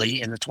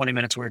clearly, in the 20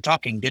 minutes we were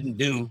talking, didn't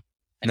do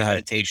any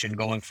meditation,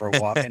 going for a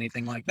walk,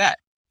 anything like that.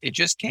 It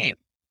just came.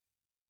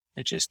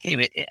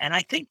 And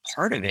I think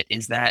part of it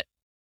is that,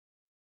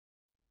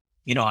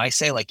 I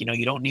say, like,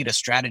 you don't need a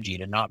strategy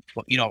to not,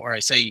 or I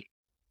say,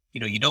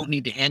 you don't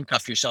need to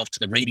handcuff yourself to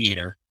the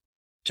radiator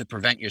to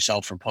prevent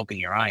yourself from poking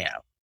your eye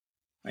out,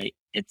 right?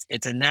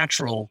 It's a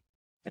natural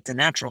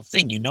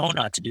thing.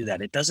 Not to do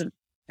that. It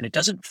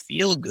doesn't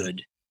feel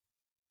good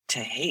to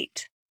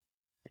hate.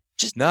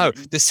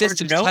 The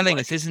system's telling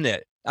us, isn't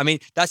it? I mean,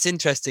 that's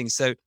interesting.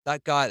 So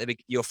that guy,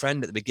 your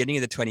friend at the beginning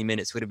of the 20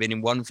 minutes would have been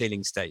in one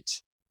feeling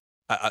state,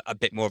 a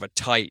bit more of a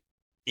tight,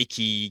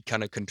 icky,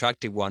 kind of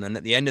contracted one. And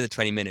at the end of the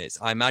 20 minutes,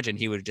 I imagine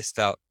he would have just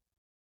felt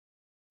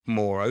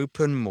more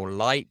open, more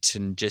light,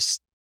 and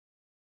just,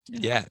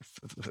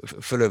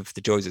 full of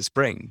the joys of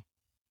spring.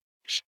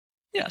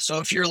 Yeah. So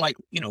if you're like,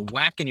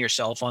 whacking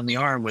yourself on the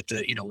arm with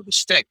the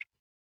stick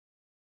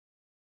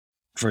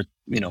for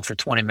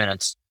 20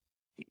 minutes,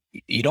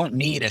 you don't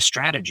need a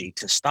strategy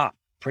to stop.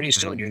 Pretty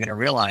soon you're going to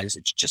realize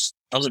it just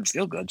doesn't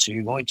feel good. So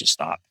you're going to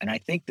stop. And I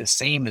think the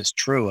same is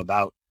true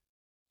about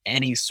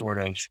any sort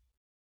of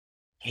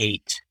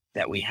hate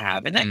that we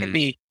have. And that could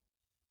be,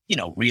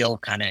 real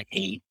kind of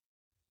hate.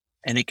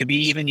 And it could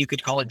be even, you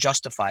could call it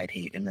justified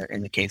hate in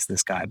the case of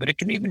this guy, but it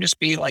can even just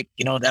be like,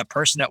 that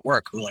person at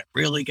work who like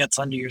really gets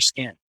under your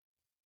skin.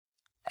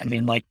 I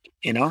mean, like,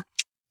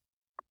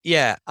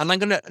 Yeah. And I'm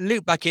going to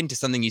loop back into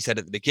something you said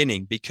at the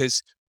beginning,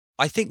 because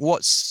I think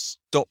what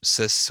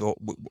stops us, or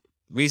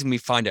reason we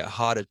find it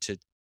harder to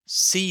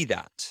see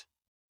that,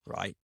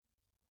 right,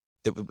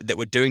 that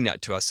we're doing that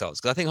to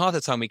ourselves, because I think half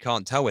the time we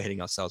can't tell we're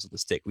hitting ourselves with a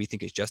stick. We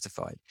think it's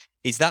justified.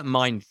 Is that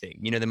mind thing,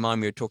 the mind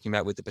we were talking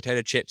about with the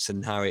potato chips,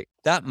 and how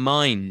that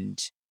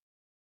mind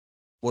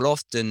will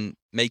often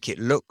make it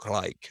look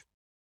like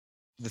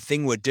the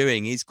thing we're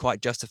doing is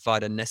quite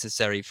justified and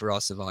necessary for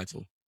our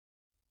survival.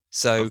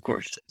 So, of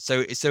course.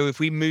 So if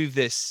we move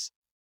this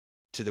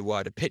to the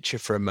wider picture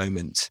for a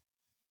moment,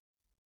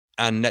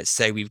 and let's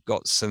say we've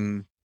got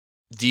some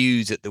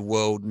views that the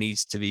world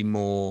needs to be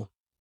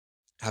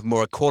have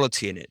more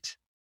equality in it,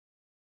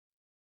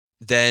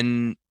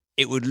 then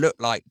it would look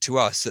like to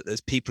us that there's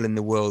people in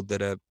the world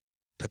that are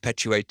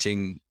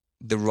perpetuating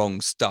the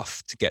wrong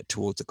stuff to get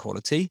towards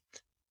equality,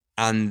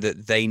 and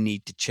that they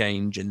need to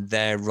change and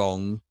they're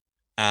wrong,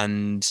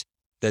 and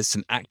there's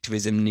some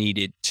activism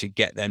needed to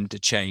get them to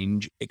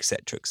change,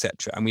 etc.,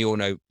 etc. And we all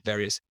know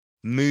various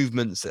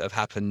movements that have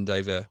happened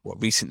over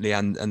recently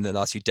and the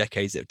last few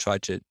decades that have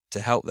tried to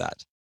help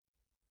that.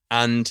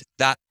 And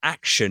that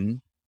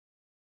action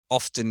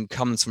often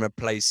comes from a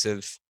place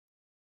of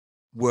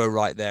we're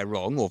right, they're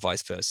wrong, or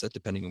vice versa,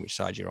 depending on which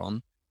side you're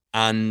on,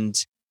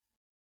 and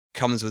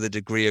comes with a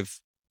degree of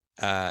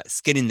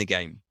skin in the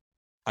game,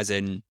 as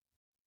in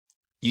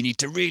you need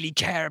to really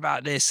care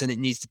about this and it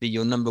needs to be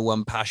your number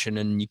one passion,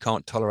 and you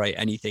can't tolerate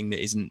anything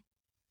that isn't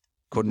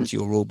according to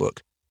your rule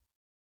book.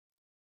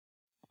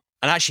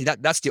 And actually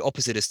that's the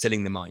opposite of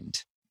stilling the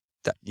mind,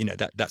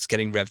 that's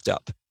getting revved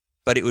up.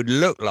 But it would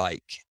look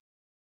like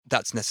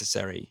that's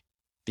necessary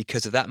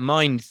because of that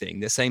mind thing.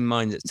 The same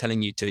mind that's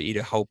telling you to eat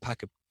a whole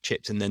pack of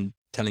chips and then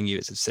telling you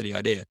it's a silly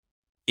idea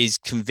is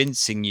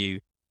convincing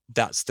you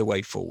that's the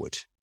way forward.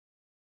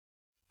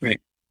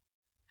 Right.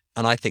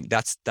 And I think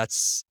that's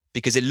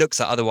because it looks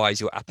like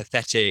otherwise you're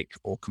apathetic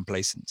or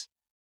complacent.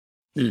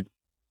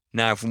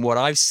 Now, from what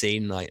I've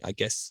seen, like I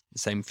guess the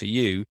same for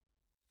you,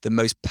 the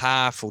most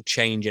powerful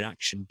change in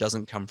action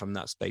doesn't come from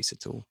that space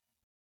at all.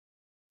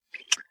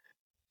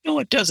 No,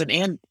 it doesn't.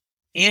 And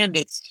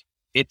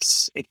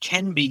it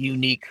can be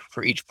unique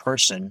for each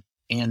person,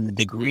 and the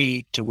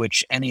degree to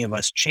which any of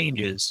us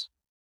changes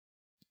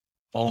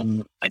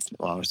I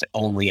would say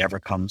only ever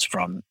comes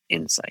from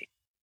insight.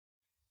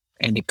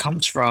 And it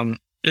comes from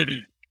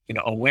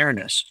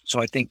awareness. So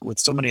I think with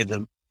so many of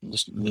the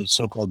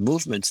so-called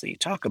movements that you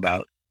talk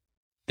about,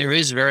 there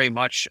is very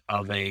much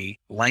of a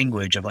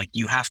language of like,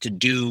 you have to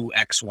do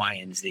X, Y,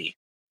 and Z.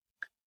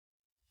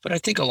 But I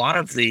think a lot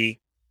of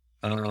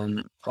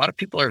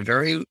people are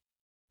very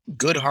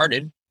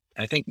good-hearted.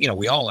 I think,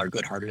 we all are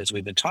good-hearted, as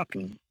we've been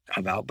talking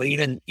about, but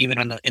even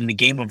in the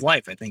game of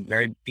life, I think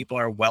very people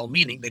are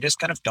well-meaning. They just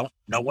kind of don't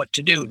know what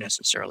to do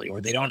necessarily, or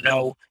they don't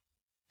know.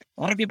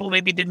 A lot of people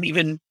maybe didn't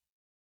even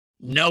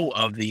know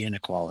of the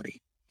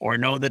inequality or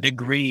know the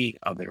degree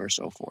of it or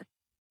so forth.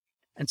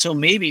 And so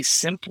maybe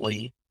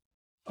simply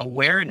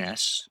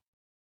awareness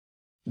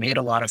made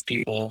a lot of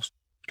people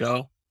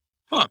go,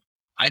 huh,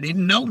 I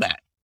didn't know that.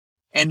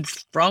 And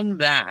from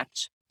that,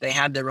 they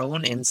had their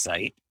own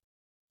insight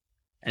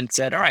and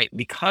said, all right,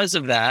 because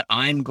of that,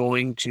 I'm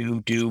going to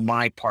do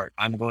my part.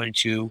 I'm going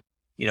to,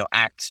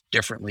 act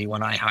differently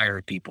when I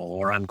hire people,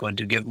 or I'm going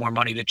to give more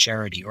money to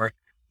charity, or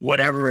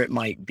whatever it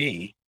might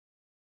be.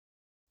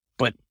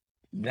 But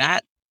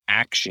that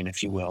action,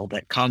 if you will,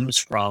 that comes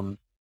from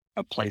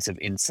a place of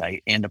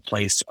insight and a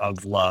place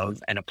of love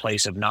and a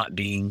place of not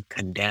being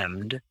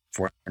condemned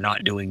for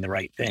not doing the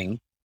right thing,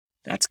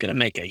 that's going to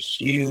make a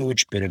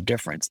huge bit of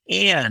difference.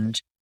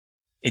 And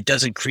it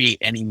doesn't create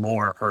any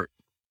more hurt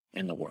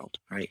in the world,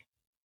 right?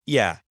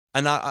 Yeah.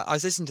 And I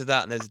was listening to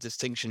that, and there's a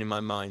distinction in my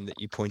mind that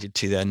you pointed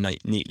to there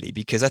neatly,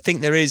 because I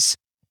think there is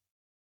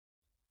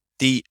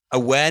the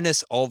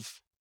awareness of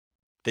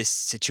this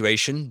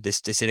situation,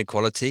 this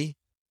inequality,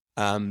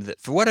 that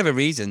for whatever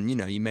reason,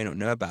 you may not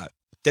know about,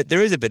 that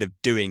there is a bit of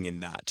doing in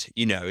that.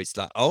 It's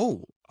like,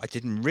 oh, I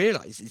didn't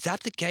realize. Is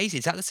that the case?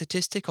 Is that the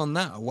statistic on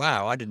that?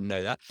 Wow, I didn't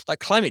know that. Like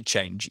climate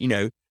change,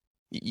 you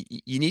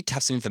need to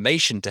have some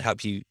information to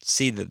help you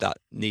see that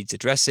needs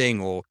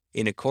addressing, or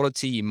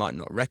inequality, you might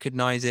not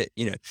recognize it,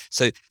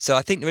 So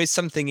I think there is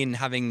something in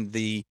having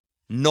the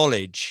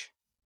knowledge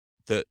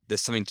that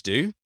there's something to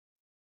do.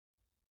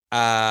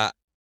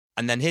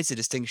 And then here's the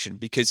distinction,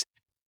 because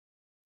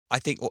I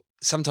think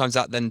sometimes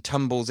that then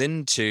tumbles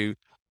into,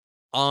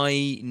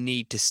 I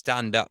need to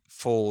stand up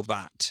for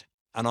that,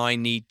 and I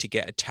need to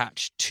get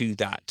attached to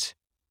that.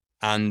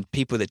 And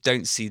people that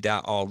don't see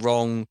that are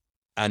wrong,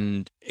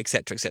 and et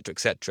cetera, et cetera, et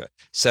cetera.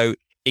 So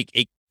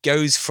it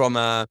goes from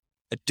a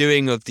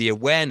doing of the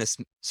awareness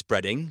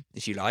spreading,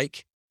 if you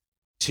like,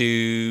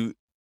 to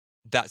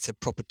that's a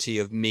property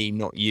of me,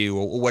 not you,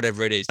 or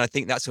whatever it is. I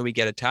think that's where we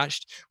get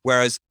attached.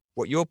 Whereas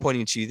what you're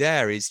pointing to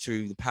there is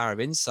through the power of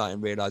insight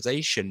and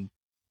realization,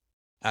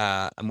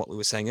 and what we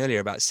were saying earlier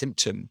about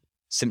symptom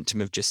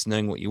of just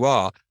knowing what you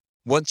are.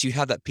 Once you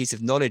have that piece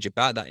of knowledge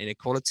about that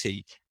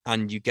inequality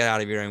and you get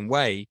out of your own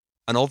way,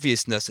 an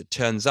obviousness that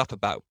turns up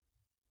about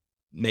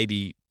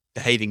maybe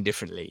behaving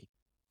differently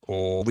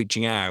or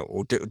reaching out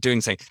or doing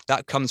something,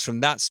 that comes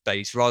from that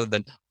space, rather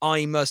than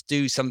I must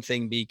do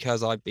something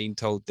because I've been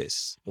told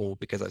this or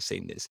because I've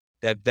seen this.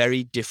 They're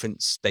very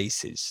different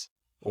spaces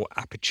or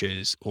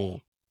apertures or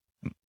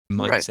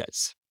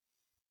mindsets. Right.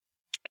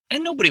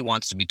 And nobody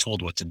wants to be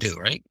told what to do,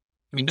 right?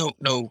 I mean,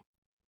 no.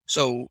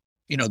 So,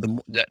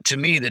 to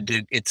me,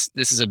 this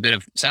is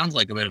sounds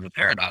like a bit of a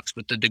paradox,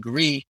 but the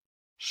degree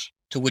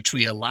to which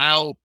we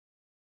allow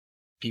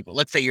people,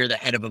 let's say you're the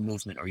head of a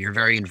movement, or you're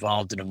very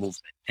involved in a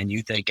movement, and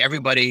you think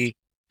everybody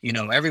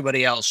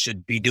else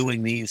should be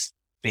doing these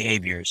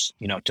behaviors,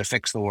 to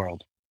fix the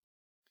world.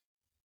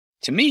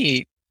 To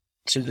me,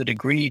 to the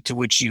degree to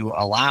which you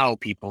allow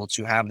people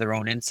to have their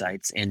own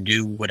insights and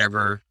do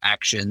whatever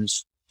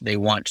actions they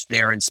want,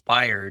 they're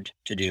inspired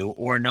to do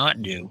or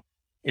not do,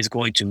 is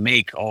going to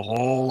make a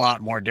whole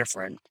lot more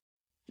different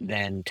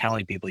than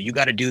telling people you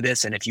got to do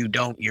this, and if you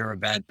don't, you're a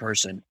bad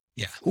person.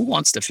 Yeah. Who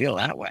wants to feel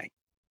that way?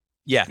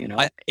 Yeah.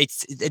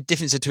 It's a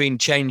difference between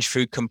change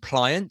through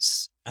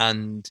compliance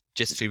and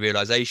just through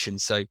realization.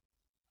 So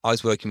I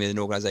was working with an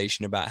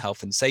organization about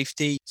health and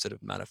safety, sort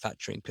of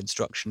manufacturing,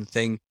 construction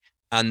thing,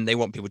 and they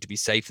want people to be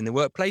safe in the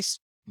workplace.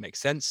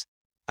 Makes sense.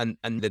 And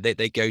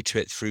they go to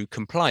it through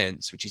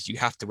compliance, which is you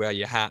have to wear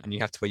your hat and you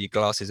have to wear your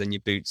glasses and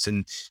your boots,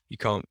 and you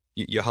can't,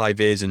 your high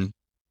vis and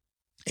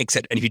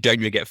etc. And if you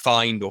don't, you get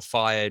fined or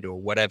fired or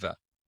whatever.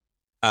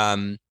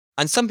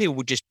 And some people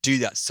would just do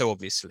that so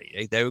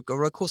obviously. They would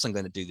go, of course I'm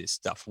going to do this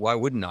stuff. Why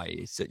wouldn't I?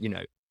 It's that,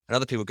 and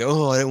other people go,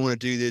 oh, I don't want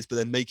to do this, but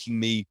they're making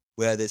me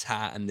wear this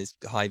hat and this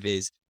high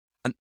vis.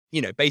 And,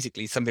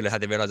 basically some people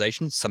had the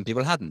realization, some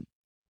people hadn't,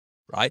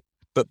 right?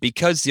 But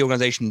because the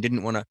organization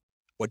didn't want to,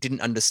 or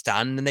didn't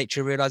understand the nature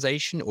of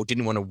realization, or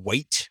didn't want to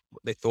wait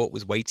what they thought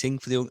was waiting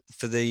for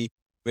the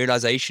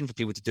realization for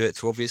people to do it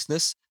through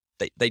obviousness,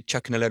 they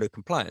chuck in a load of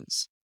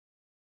compliance,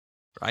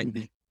 right?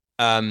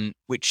 Mm-hmm.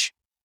 Which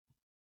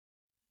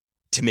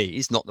to me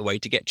is not the way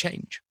to get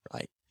change,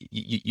 right?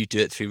 You do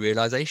it through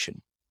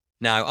realization.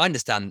 Now I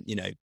understand,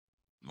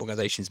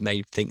 organizations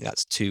may think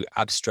that's too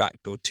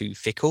abstract or too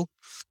fickle,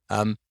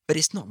 but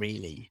it's not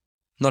really.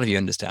 Not if you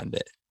understand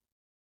it.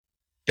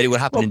 But it will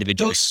happen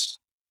individually. Those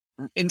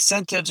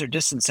incentives or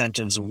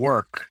disincentives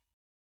work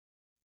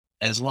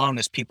as long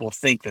as people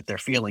think that their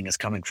feeling is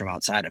coming from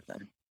outside of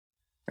them.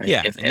 Right?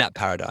 Yeah, in that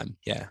paradigm,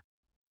 yeah.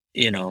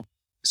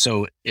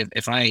 So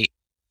if I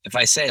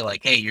say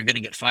like, hey, you're going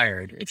to get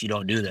fired if you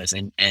don't do this,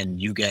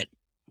 and you get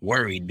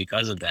worried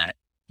because of that,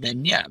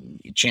 then yeah,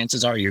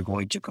 chances are you're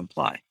going to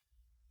comply.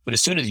 But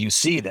as soon as you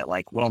see that,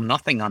 like, well,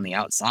 nothing on the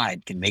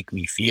outside can make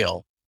me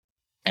feel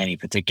any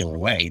particular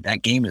way,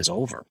 that game is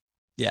over,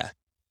 Yeah.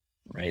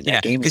 right? Yeah.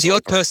 That game Because is the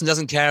odd over. person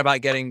doesn't care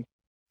about getting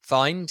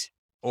fined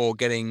or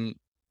getting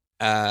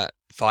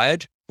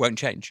fired, won't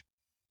change.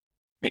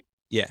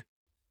 Yeah.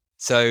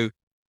 So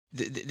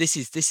this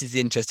is the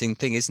interesting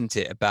thing, isn't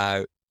it?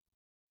 About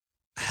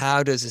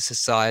how does a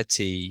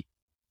society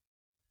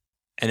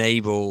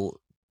enable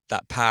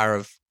that power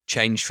of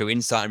change through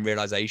insight and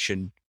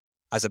realization,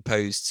 as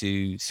opposed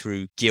to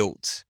through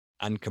guilt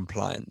and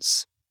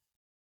compliance?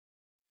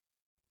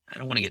 I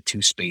don't want to get too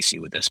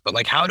spacey with this, but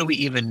like, how do we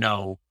even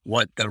know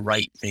what the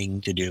right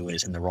thing to do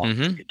is and the wrong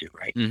thing to do,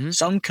 right?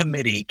 Some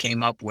committee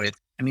came up with,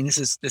 I mean, this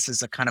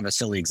is a kind of a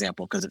silly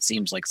example because it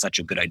seems like such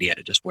a good idea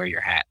to just wear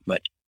your hat,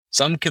 but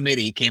some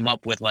committee came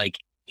up with like,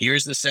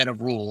 here's the set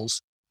of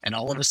rules. And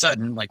all of a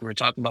sudden, like we were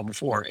talking about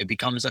before, it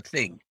becomes a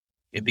thing.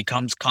 It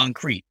becomes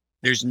concrete.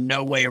 There's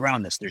no way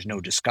around this. There's no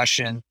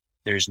discussion.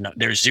 There's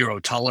zero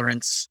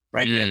tolerance,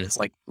 right? It's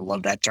like,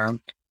 love that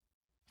term.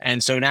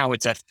 And so now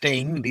it's a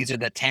thing. These are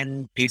the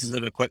 10 pieces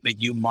of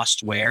equipment you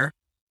must wear.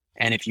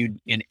 And if you,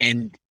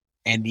 and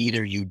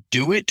either you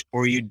do it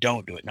or you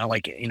don't do it. Now,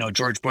 like,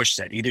 George Bush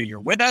said, either you're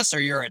with us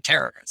or you're a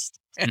terrorist.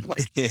 And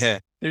like, Yeah.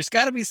 there's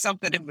got to be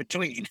something in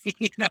between,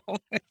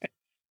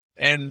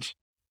 and,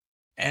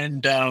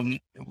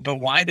 but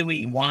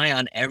why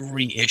on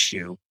every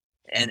issue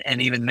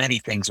and even many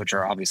things, which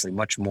are obviously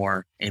much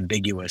more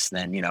ambiguous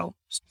than,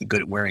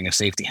 good, wearing a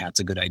safety hat's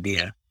a good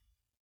idea.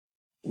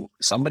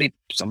 Somebody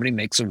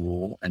makes a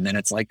rule, and then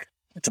it's like,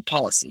 it's a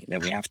policy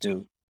that we have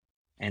to,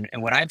 and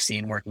what I've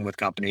seen working with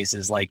companies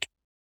is like,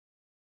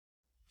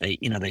 they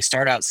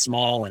start out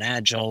small and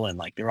agile and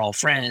like they're all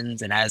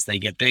friends, and as they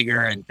get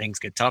bigger and things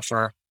get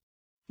tougher,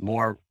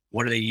 what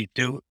do they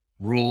do?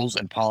 Rules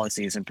and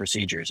policies and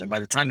procedures. And by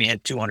the time you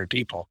hit 200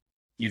 people,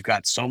 you've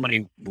got so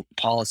many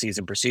policies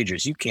and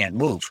procedures, you can't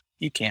move.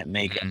 You can't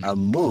make a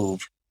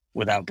move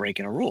without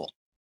breaking a rule.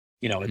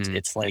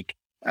 It's like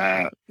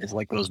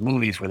those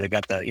movies where they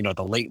got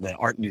the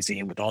art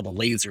museum with all the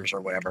lasers or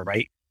whatever,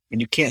 right?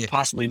 And you can't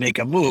possibly make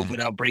a move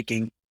without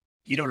breaking.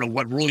 You don't know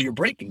what rule you're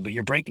breaking, but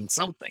you're breaking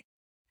something.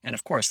 And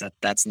of course,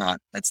 that's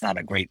not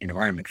a great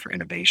environment for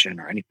innovation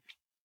or anything.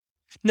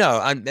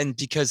 No, and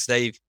because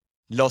they've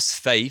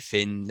lost faith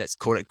in, let's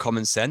call it,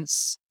 common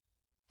sense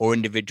or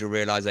individual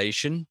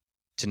realization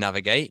to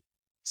navigate.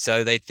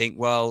 So they think,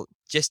 well,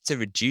 just to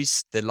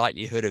reduce the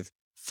likelihood of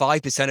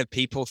 5% of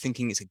people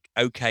thinking it's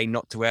okay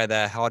not to wear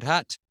their hard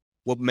hat,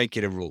 we'll make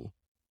it a rule,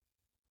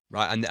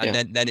 right? And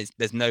then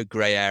there's no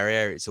gray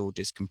area. It's all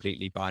just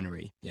completely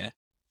binary. Yeah.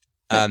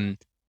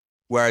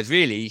 Whereas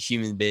really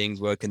human beings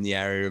work in the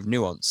area of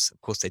nuance. Of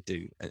course they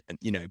do.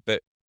 And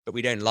but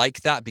we don't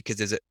like that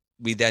because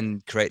we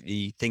then create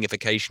the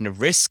thingification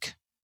of risk,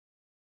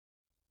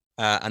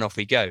 and off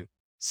we go.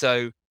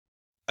 So,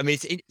 I mean,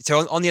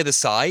 so on the other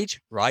side,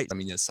 right? I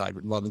mean, the other side,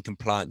 rather than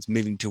compliance,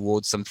 moving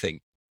towards something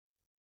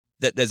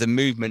that there's a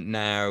movement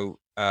now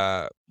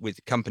with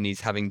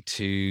companies having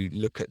to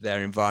look at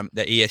their environment,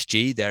 their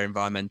ESG, their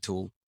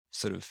environmental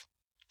sort of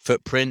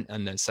footprint,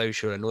 and their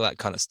social and all that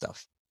kind of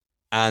stuff.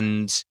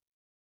 And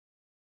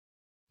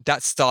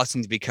that's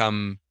starting to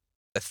become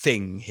a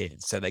thing here.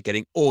 So they're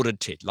getting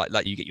audited,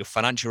 like you get your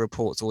financial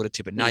reports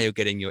audited, but now you're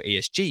getting your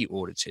ESG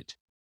audited.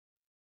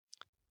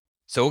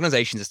 So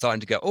organizations are starting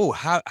to go, oh,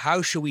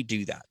 how should we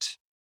do that?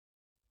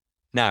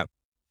 Now,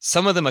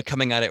 some of them are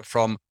coming at it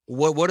from,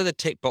 what are the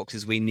tick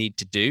boxes we need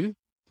to do,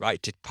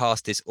 right, to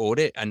pass this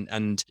audit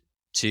and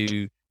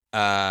to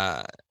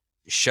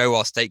show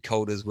our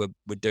stakeholders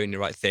we're doing the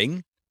right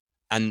thing,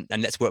 and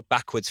let's work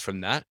backwards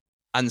from that.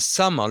 And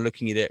some are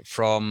looking at it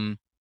from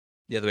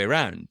the other way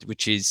around,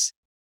 which is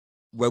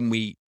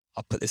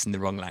I'll put this in the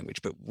wrong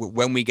language, but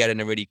when we get in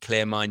a really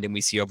clear mind and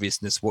we see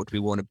obviousness, what do we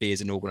want to be as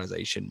an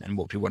organization and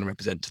what do we want to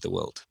represent to the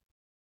world,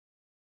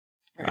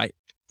 right?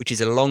 Which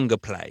is a longer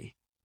play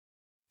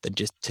than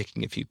just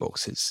ticking a few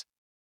boxes.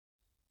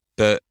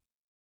 But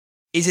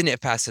isn't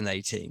it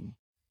fascinating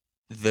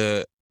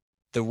the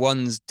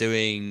ones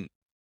doing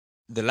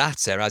the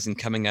latter, as in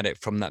coming at it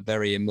from that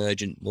very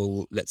emergent,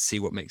 well, let's see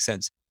what makes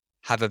sense,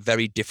 have a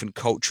very different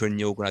culture in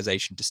the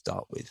organization to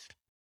start with.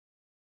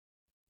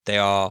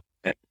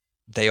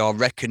 They are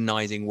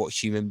recognizing what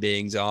human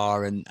beings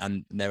are and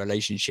their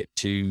relationship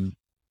to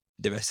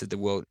the rest of the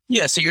world.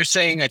 Yeah. So you're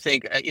saying, I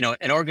think,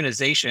 an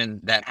organization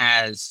that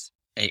has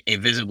a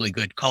visibly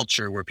good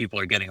culture where people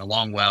are getting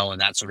along well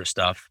and that sort of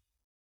stuff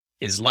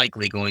is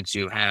likely going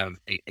to have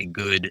a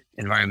good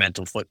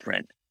environmental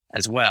footprint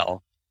as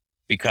well,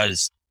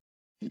 because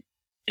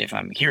if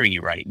I'm hearing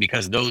you right,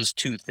 because those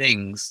two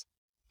things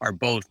are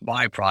both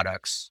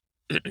byproducts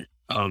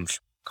of,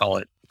 call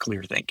it,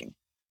 clear thinking.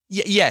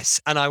 Yes,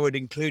 and I would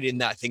include in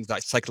that things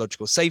like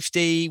psychological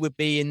safety would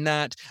be in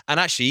that, and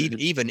actually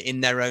even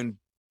in their own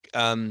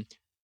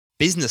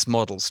business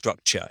model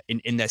structure,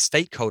 in their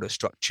stakeholder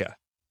structure,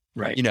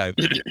 right?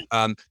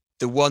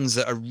 the ones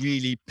that are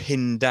really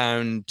pinned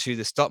down to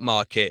the stock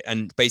market,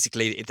 and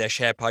basically if their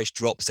share price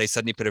drops, they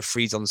suddenly put a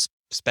freeze on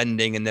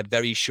spending, and they're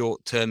very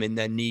short term in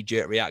their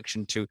knee-jerk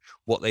reaction to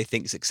what they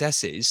think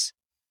success is,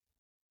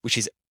 which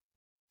is,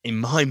 in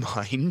my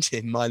mind,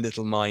 in my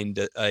little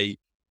mind, a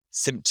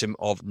symptom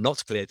of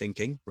not clear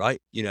thinking,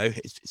 right?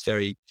 It's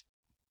very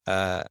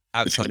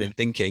outside in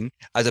thinking,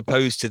 as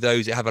opposed to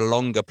those that have a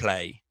longer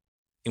play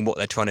in what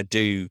they're trying to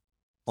do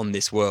on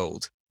this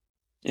world.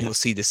 Yeah. You'll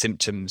see the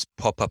symptoms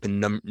pop up in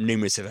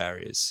numerous of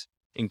areas,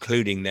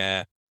 including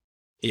their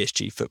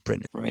ESG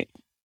footprint. Right.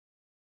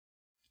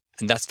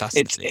 And that's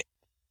fascinating.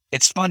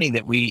 It's funny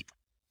that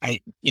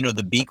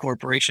the B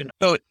Corporation.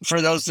 So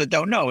for those that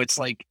don't know, it's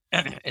like,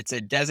 it's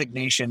a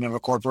designation of a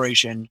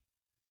corporation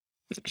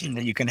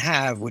that you can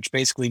have, which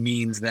basically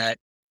means that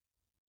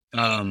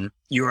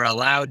you are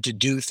allowed to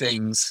do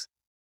things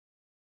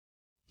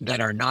that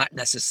are not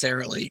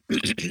necessarily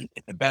in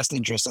the best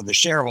interest of the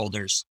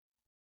shareholders,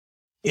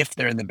 if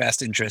they're in the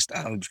best interest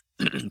of,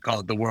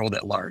 call it, the world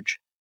at large,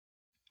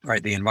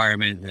 right? The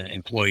environment, the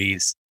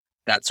employees,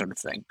 that sort of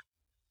thing.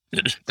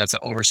 That's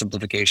an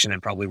oversimplification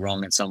and probably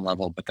wrong at some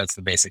level, but that's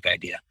the basic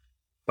idea.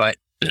 But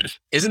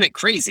isn't it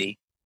crazy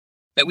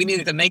that we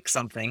needed to make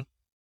something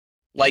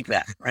like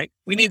that, right?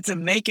 We needed to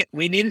make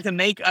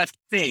a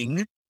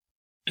thing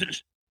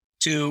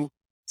to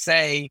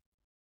say,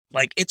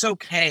 like, it's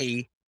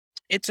okay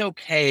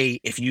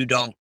if you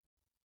don't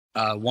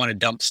want to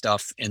dump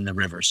stuff in the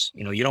rivers.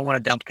 You don't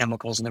want to dump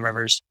chemicals in the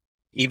rivers,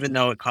 even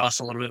though it costs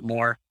a little bit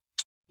more.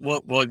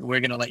 We're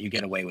going to let you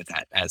get away with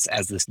that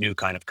as this new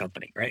kind of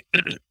company, right?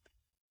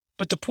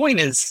 But the point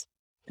is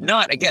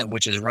not, again,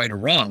 which is right or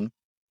wrong,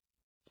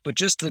 but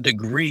just the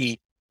degree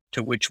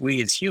to which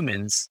we as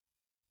humans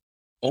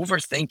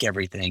overthink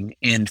everything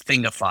and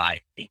thingify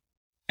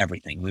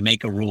everything. We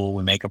make a rule,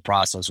 we make a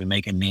process, we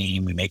make a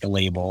name, we make a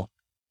label.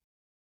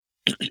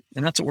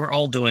 And that's what we're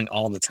all doing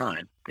all the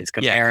time, is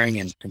comparing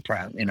and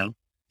comparing,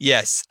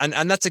 Yes.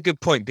 And that's a good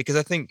point, because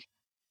I think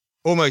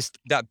almost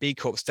that B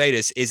Corp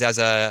status is as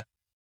a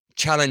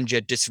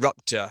challenger,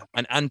 disruptor,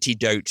 an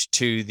antidote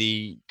to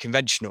the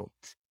conventional.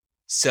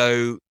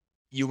 So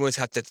you almost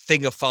have to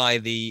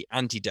thingify the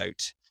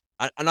antidote.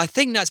 And I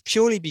think that's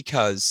purely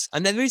because,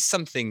 and there is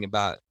something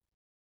about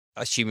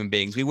us human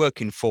beings, we work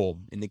in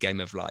form in the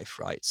game of life,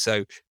 right?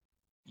 So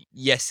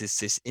yes, it's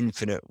this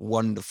infinite,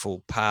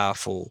 wonderful,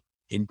 powerful,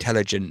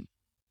 intelligent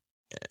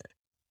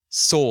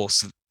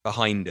source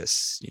behind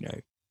us,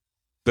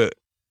 but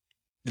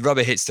the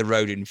rubber hits the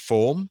road in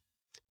form,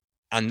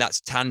 and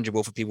that's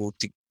tangible for people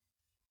to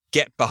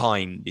get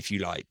behind, if you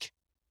like.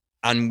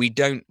 And we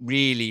don't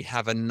really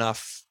have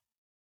enough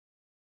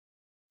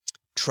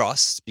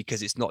trust,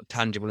 because it's not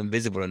tangible and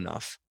visible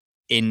enough,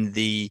 in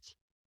the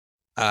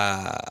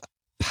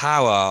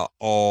power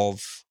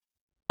of,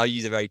 I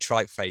use a very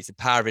trite phrase, the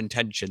power of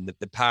intention,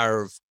 the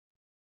power of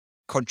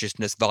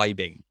consciousness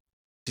vibing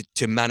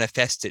to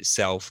manifest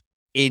itself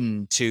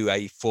into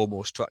a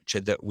formal structure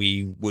that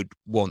we would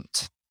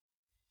want.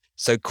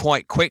 So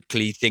quite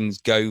quickly, things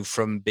go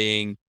from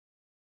being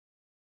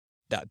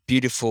that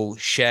beautiful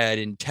shared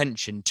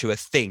intention to a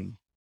thing,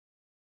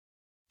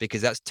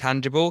 because that's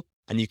tangible,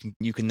 and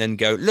you can then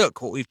go,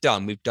 look what we've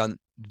done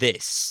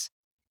this.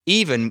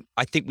 Even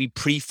I think we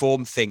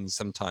preform things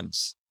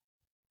sometimes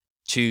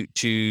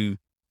too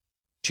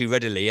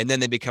readily, and then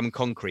they become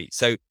concrete.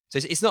 So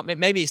it's not,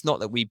 maybe it's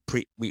not that we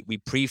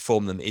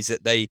preform them, is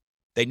that they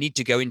need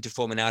to go into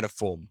form and out of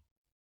form,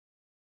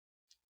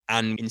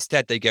 and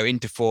instead they go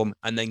into form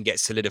and then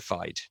get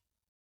solidified.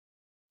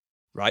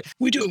 Right.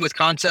 We do it with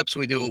concepts.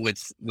 We do it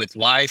with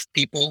live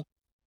people.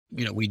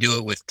 We do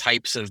it with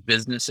types of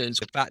businesses.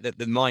 The fact that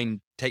the mind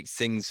takes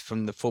things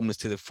from the formless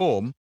to the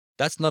form,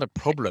 that's not a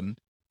problem.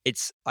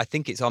 I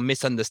think it's our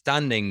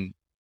misunderstanding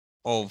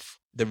of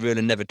the real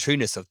and never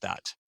trueness of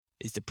that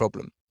is the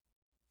problem.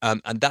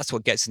 And that's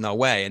what gets in our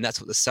way. And that's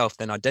what the self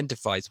then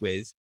identifies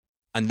with.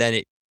 And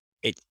then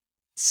it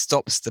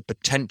stops the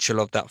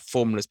potential of that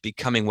formless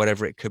becoming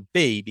whatever it could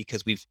be,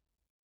 because we've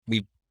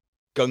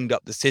gunged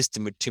up the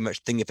system with too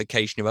much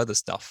thingification of other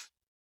stuff.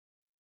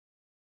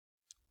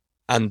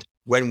 And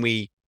when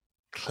we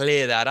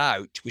clear that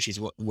out, which is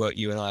what work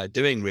you and I are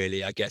doing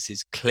really, I guess,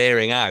 is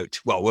clearing out.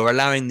 Well, we're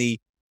allowing the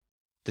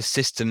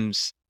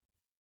system's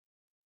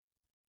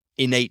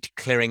innate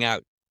clearing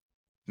out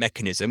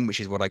mechanism,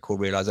 which is what I call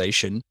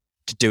realization,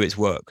 to do its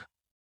work.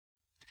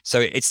 So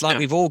it's like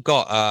we've all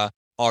got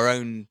our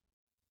own,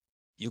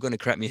 you're going to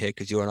correct me here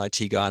because you're an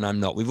IT guy and I'm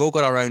not. We've all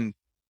got our own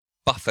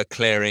buffer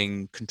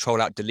clearing,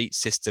 control out delete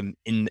system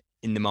in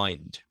the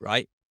mind,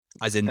 right?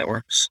 As in, that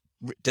works.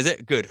 Does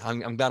it? Good.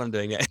 I'm glad I'm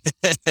doing it.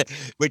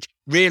 Which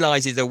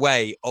realizes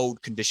away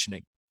old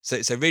conditioning.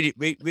 So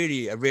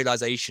really a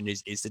realization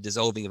is the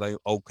dissolving of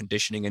old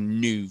conditioning and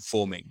new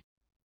forming.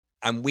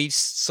 And we've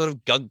sort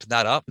of gunked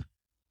that up.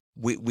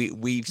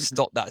 We've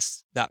stopped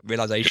that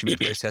realization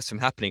process from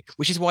happening,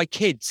 which is why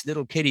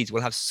little kiddies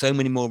will have so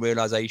many more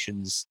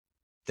realizations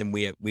than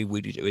we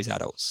would do as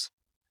adults.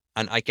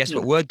 And I guess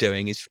what we're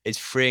doing is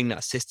freeing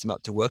that system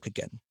up to work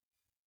again.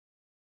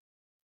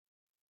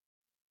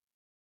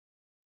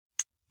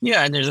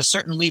 Yeah, and there's a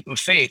certain leap of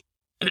faith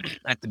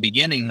at the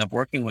beginning of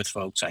working with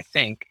folks, I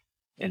think,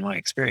 in my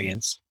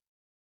experience,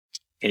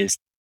 is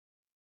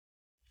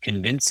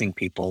convincing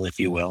people, if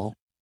you will,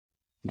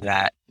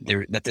 that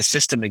the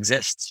system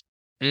exists,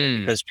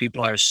 Mm, because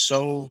people are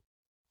so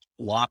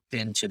locked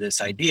into this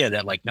idea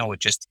that, like, no, it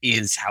just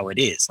is how it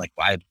is. Like,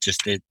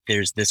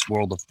 there's this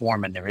world of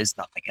form and there is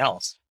nothing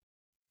else.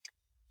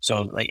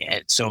 So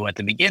so at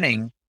the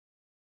beginning,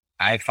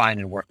 I find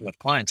in working with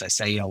clients, I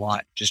say a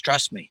lot, just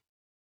trust me,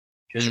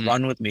 just mm.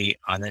 run with me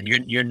on it.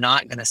 You're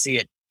not going to see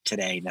it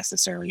today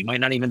necessarily. You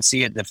might not even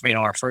see it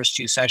our first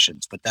 2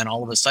 sessions, but then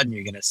all of a sudden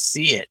you're going to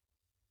see it,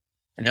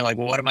 and they're like,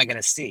 well, what am I going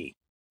to see?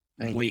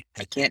 And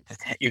I can't.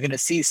 You're going to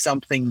see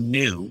something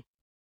new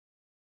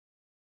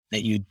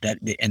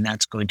and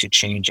that's going to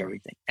change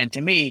everything. And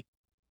to me,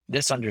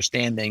 this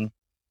understanding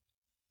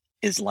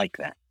is like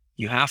that.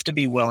 You have to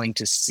be willing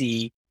to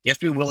see. You have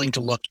to be willing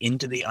to look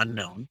into the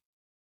unknown,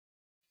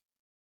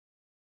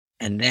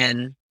 and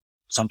then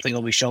something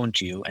will be shown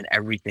to you, and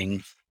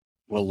everything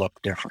will look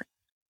different.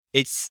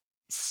 It's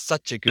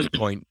such a good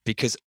point,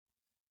 because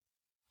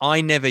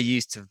I never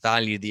used to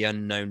value the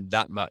unknown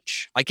that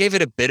much. I gave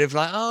it a bit of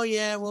like, oh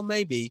yeah, well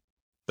maybe,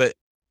 but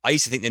I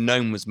used to think the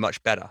known was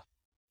much better.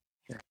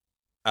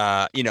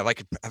 If I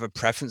could have a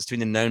preference between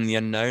the known and the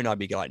unknown, I'd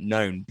be like,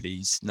 known,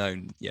 please,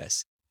 known,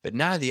 yes. But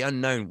now the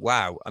unknown,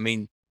 wow. I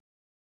mean,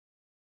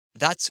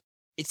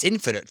 it's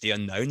infinite, the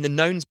unknown. The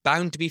known's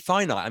bound to be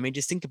finite. I mean,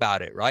 just think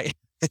about it, right?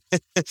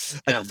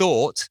 A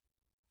thought,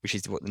 which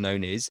is what the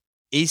known is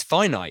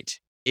finite.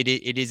 It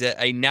is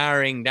a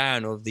narrowing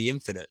down of the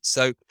infinite.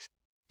 So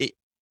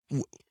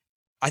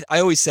I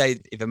always say,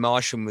 if a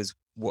Martian was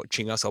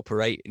watching us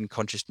operate in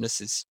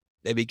consciousness,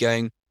 they'd be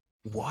going,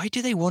 why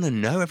do they want to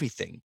know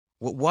everything?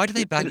 Why do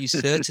they value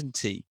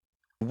certainty?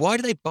 Why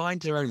do they buy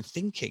into their own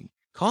thinking?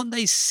 Can't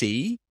they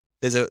see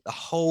there's a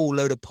whole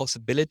load of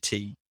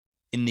possibility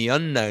in the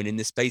unknown, in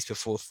the space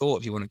before thought,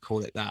 if you want to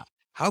call it that?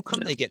 How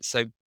come they get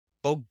so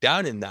bogged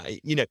down in that?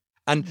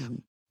 And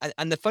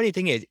the funny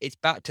thing is, it's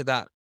back to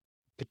that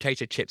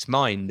potato chips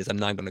mind, as I'm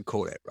now going to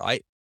call it,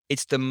 right?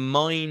 It's the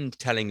mind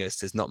telling us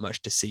there's not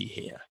much to see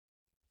here,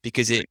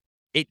 because it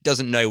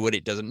doesn't know what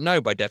it doesn't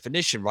know by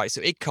definition, right? So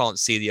it can't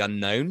see the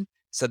unknown.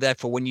 So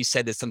therefore, when you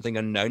say there's something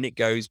unknown, it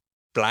goes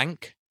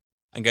blank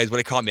and goes,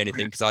 well, it can't be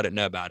anything because I don't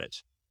know about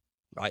it,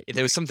 right? If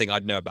there was something,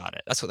 I'd know about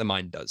it. That's what the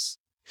mind does.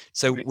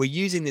 So we're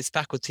using this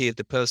faculty of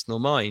the personal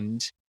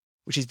mind,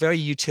 which is very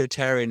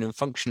utilitarian and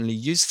functionally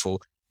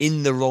useful,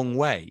 in the wrong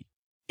way.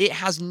 It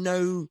has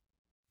no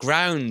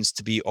grounds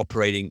to be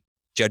operating,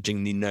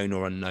 judging the known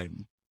or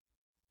unknown.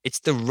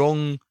 It's the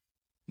wrong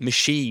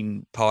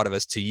machine part of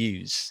us to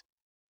use.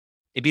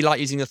 It'd be like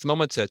using a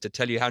thermometer to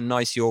tell you how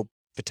nice your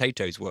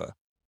potatoes were.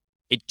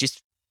 It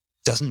just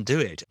doesn't do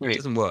it. It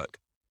doesn't work.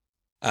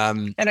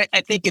 And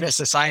I think in a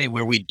society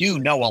where we do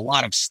know a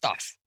lot of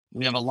stuff,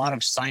 we have a lot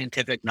of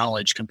scientific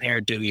knowledge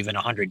compared to even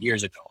 100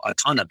 years ago, a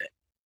ton of it.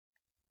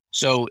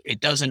 So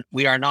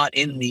we are not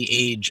in the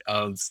age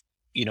of,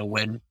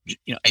 when,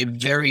 a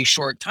very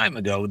short time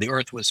ago, the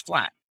earth was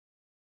flat.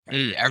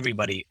 Right?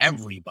 Everybody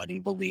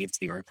believed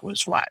the earth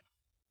was flat.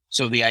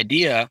 So the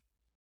idea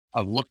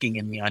of looking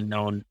in the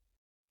unknown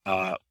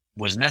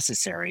was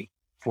necessary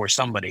for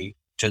somebody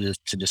to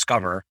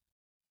discover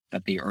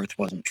that the earth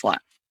wasn't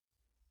flat.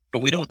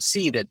 But we don't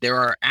see that there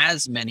are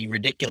as many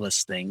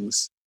ridiculous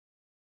things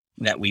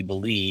that we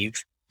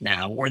believe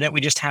now, or that we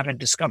just haven't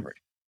discovered,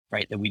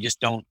 right? That we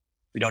don't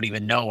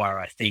even know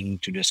are a thing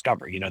to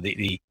discover.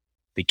 The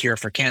cure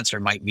for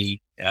cancer might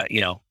be,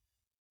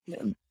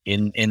 in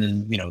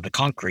the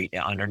concrete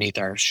underneath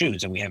our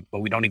shoes, but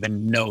we don't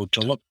even know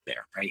to look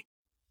there, right?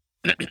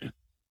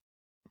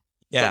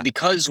 Yeah. But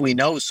because we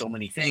know so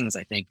many things,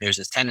 I think there's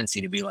this tendency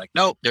to be like,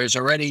 nope, there's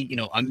already,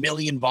 a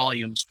million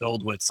volumes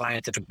filled with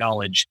scientific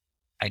knowledge.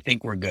 I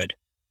think we're good.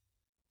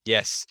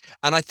 Yes.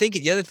 And I think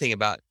the other thing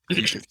about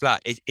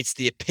flat, it's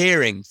the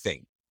appearing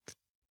thing.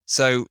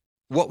 So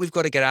what we've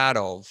got to get out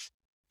of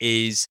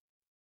is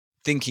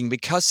thinking,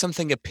 because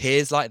something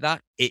appears like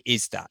that, it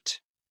is that.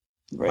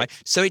 Right.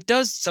 So it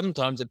does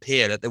sometimes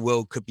appear that the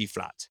world could be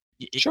flat.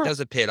 It does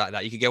appear like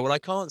that. You could go, well, I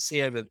can't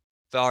see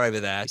far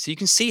over there. So you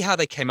can see how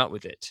they came up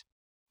with it.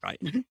 Right.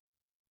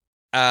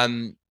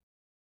 Mm-hmm.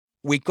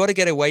 We've got to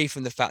get away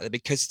from the fact that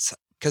because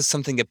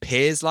something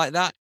appears like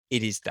that,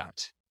 it is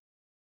that.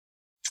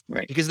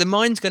 Right. Because the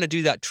mind's going to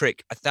do that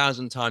trick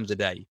 1,000 times a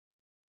day.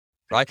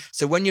 Right.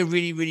 So when you're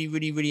really, really,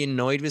 really, really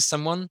annoyed with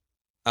someone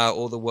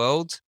or the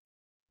world,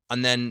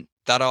 and then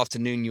that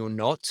afternoon you're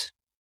not,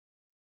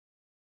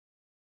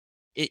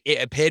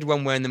 it appeared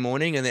one way in the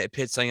morning and it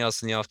appeared something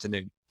else in the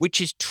afternoon,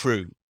 which is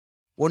true.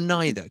 Well,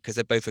 neither, because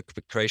they're both a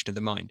creation of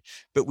the mind.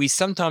 But we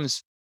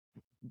sometimes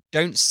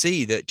don't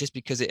see that just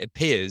because it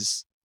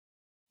appears,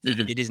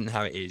 it isn't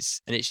how it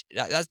is. And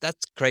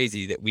that's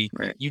crazy that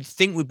you'd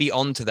think we'd be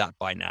onto that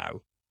by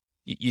now.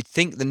 You'd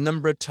think the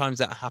number of times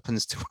that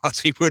happens to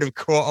us, we would have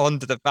caught on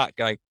to the fact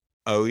going,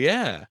 oh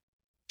yeah,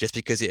 just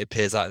because it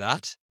appears like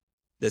that,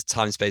 there's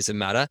time, space, and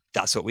matter.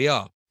 That's what we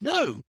are.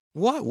 No.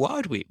 Why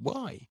would we?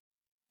 Why?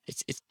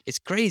 It's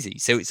crazy.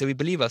 So we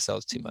believe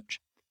ourselves too much.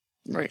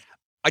 Right.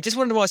 I just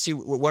wanted to ask you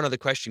one other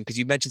question, because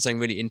you mentioned something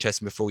really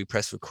interesting before we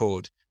press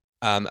record,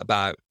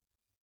 about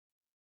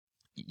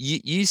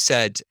you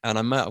said, and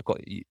I might have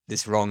got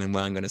this wrong and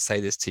when I'm going to say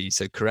this to you,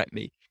 so correct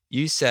me.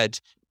 You said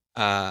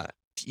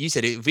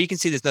if we can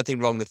see there's nothing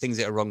wrong, the things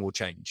that are wrong will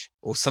change,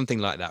 or something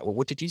like that. Well,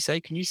 what did you say?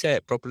 Can you say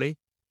it properly?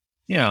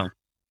 Yeah.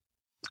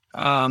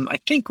 I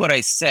think what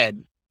I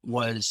said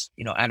was,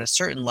 at a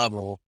certain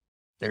level,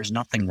 there's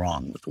nothing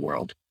wrong with the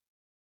world.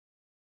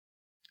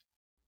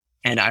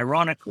 And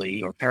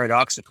ironically or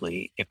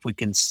paradoxically, if we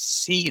can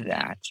see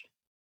that,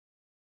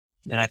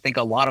 then I think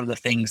a lot of the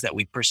things that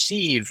we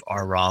perceive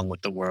are wrong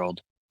with the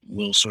world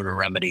will sort of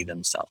remedy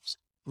themselves.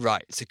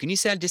 Right. So can you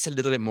say just a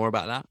little bit more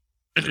about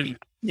that?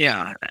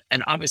 Yeah.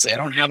 And obviously I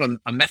don't have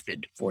a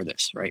method for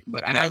this, right?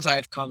 But as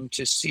I've come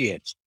to see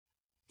it,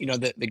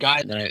 the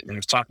guy that I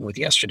was talking with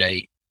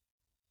yesterday,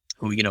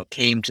 who,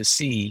 came to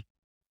see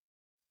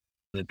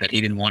that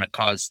he didn't want to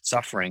cause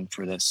suffering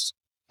for this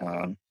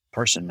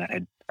person that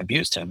had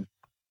abused him.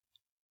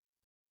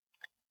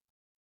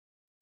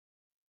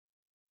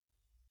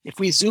 If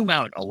we zoom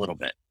out a little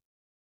bit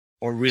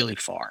or really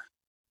far,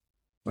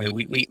 right,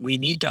 we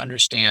need to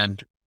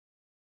understand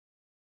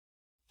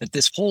that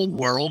this whole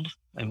world,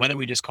 and whether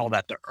we just call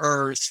that the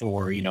earth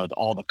or,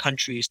 all the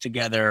countries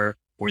together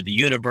or the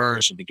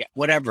universe or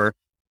whatever,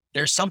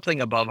 there's something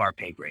above our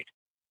pay grade,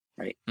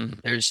 right? Mhm.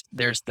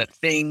 There's the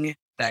thing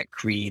that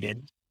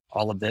created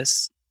all of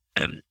this.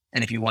 And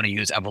if you want to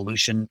use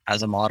evolution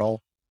as a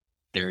model,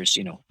 there's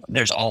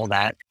all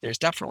that. There's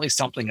definitely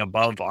something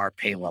above our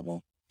pay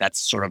level that's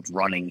sort of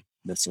running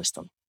the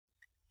system.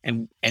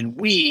 And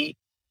we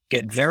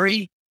get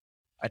very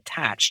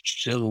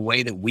attached to the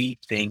way that we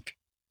think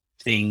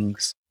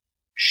things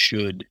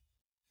should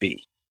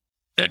be.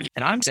 And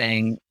I'm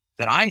saying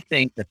that I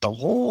think that the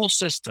whole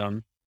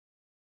system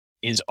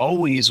is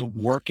always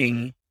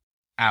working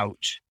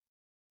out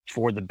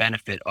for the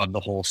benefit of the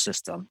whole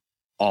system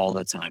all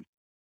the time.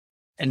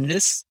 And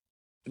this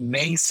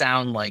may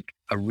sound like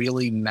a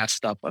really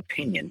messed up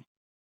opinion.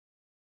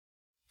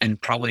 And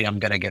probably I'm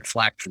going to get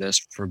flack for this,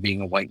 for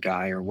being a white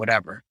guy or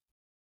whatever.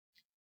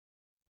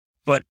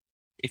 But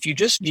if you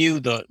just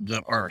view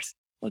the earth,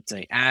 let's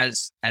say,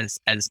 as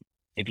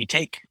if you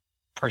take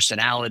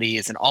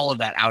personalities and all of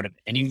that out of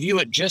it, and you view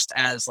it just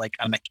as like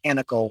a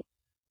mechanical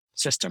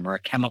system or a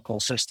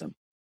chemical system,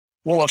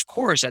 well, of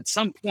course, at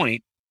some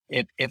point,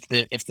 if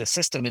the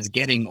system is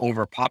getting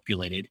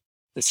overpopulated,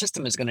 the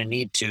system is going to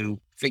need to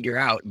figure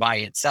out by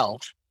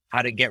itself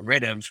how to get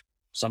rid of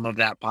some of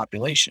that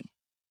population,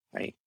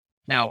 right?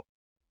 Now,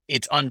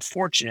 it's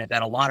unfortunate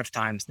that a lot of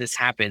times this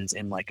happens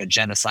in like a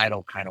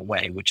genocidal kind of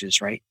way, which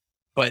is right.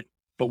 But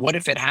what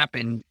if it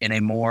happened in a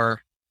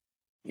more,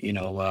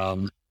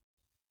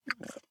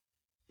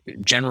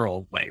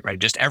 general way, right?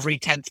 Just every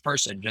 10th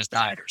person just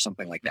died or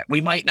something like that.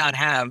 We might not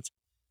have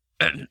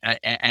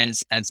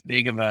as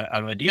big of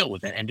a deal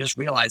with it, and just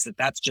realize that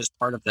that's just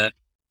part of the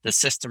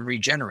system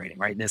regenerating,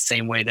 right? In the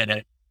same way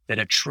that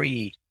a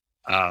tree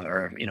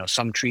or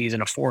some trees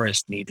in a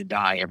forest need to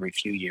die every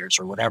few years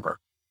or whatever.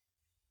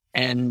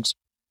 And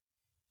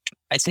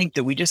I think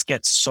that we just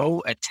get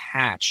so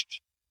attached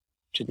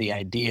to the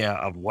idea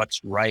of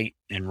what's right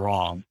and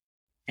wrong,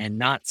 and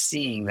not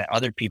seeing that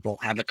other people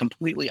have a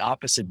completely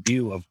opposite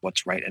view of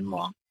what's right and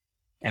wrong.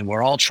 And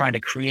we're all trying to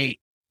create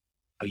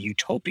a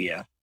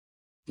utopia,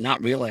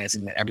 not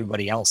realizing that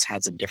everybody else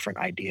has a different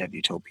idea of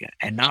utopia,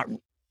 and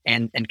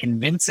and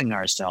convincing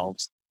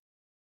ourselves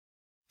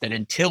that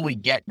until we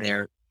get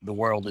there, the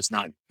world is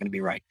not going to be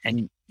right.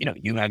 And,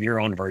 you have your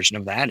own version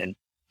of that, and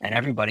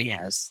everybody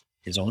has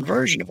his own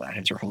version of that,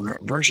 his own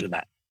version of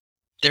that.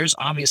 There's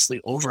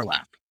obviously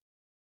overlap,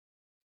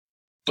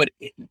 but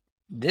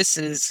this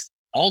is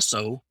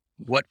also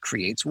what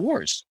creates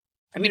wars.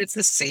 I mean, it's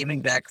the same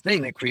exact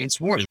thing that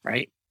creates wars,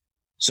 right?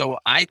 So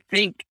I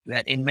think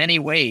that in many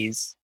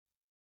ways,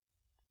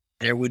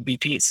 there would be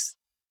peace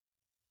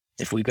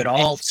if we could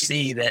all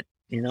see that,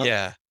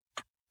 Yeah.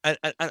 And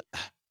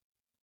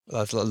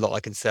there's a lot I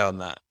can say on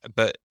that.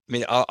 But I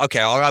mean, I'll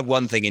add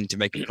one thing in to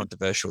make it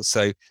controversial.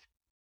 So,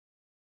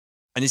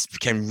 and this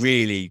became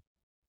really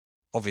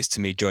obvious to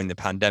me during the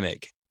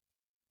pandemic,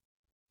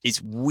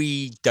 is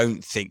we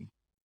don't think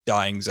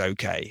dying's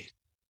okay.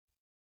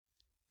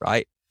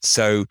 Right?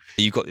 So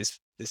you've got this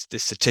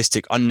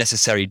statistic,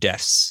 unnecessary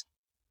deaths,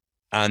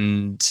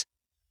 and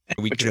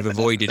we could have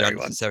avoided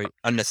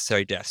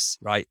unnecessary deaths,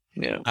 right?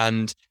 Yeah.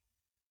 And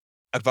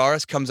a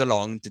virus comes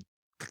along to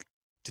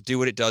do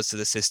what it does to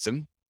the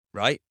system,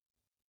 right?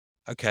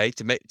 Okay,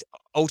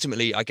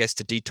 ultimately, I guess,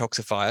 to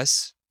detoxify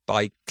us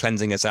by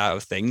cleansing us out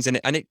of things, and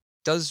it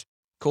does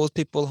cause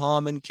people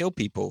harm and kill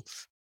people.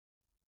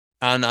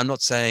 And I'm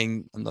not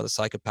saying I'm not a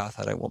psychopath.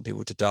 I don't want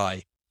people to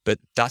die, but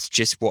that's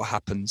just what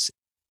happens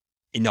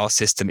in our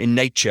system, in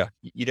nature.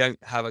 You don't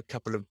have a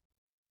couple of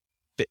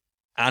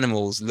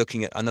animals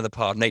looking at another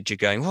part of nature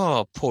going,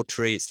 "Oh, poor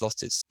tree, it's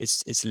lost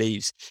its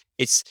leaves."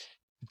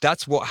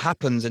 That's what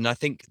happens. And I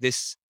think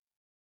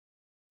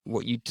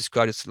what you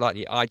described as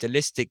slightly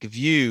idealistic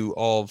view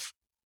of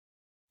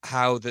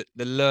how the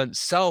learned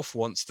self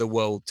wants the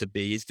world to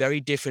be is very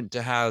different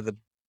to how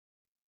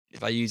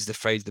if I use the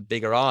phrase, the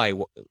bigger I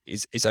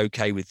is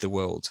okay with the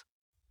world.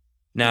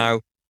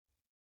 Now,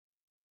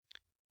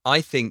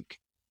 I think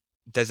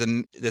there's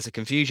a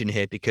confusion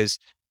here, because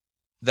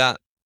that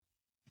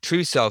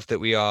true self that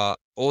we are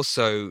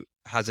also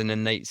has an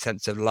innate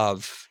sense of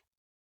love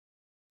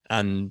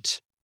and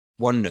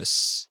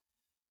oneness,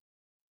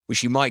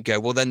 which you might go,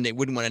 well, then it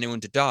wouldn't want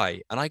anyone to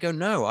die. And I go,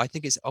 no, I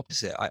think it's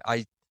opposite.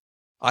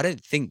 I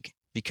don't think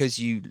because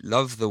you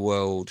love the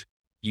world,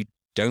 you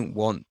don't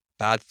want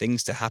bad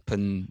things to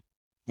happen.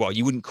 Well,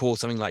 you wouldn't call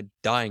something like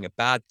dying a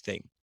bad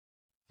thing,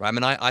 right? I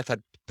mean, I've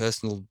had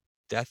personal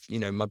death. You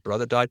know, my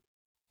brother died.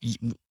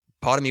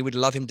 Part of me would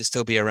love him to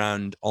still be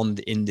around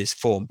in this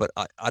form, but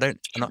I'm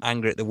not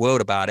angry at the world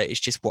about it. It's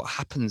just what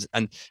happens.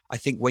 And I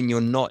think when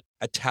you're not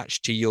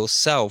attached to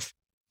yourself,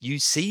 you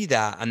see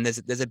that, and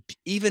there's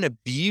even a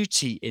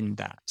beauty in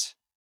that.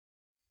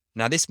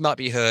 Now, this might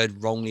be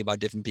heard wrongly by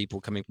different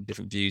people coming from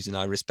different views, and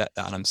I respect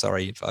that. And I'm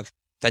sorry if I've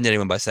offended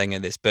anyone by saying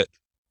this,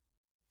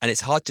 and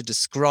it's hard to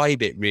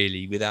describe it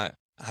really without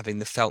having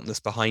the feltness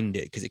behind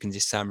it, because it can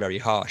just sound very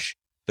harsh.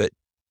 But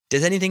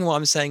does anything what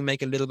I'm saying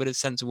make a little bit of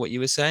sense of what you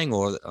were saying,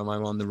 or am I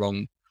on the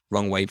wrong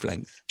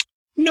wavelength?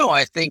 No,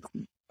 I think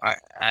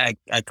I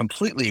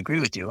completely agree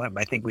with you.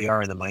 I think we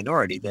are in the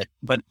minority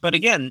but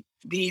again,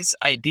 these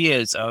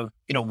ideas of,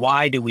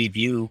 why do we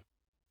view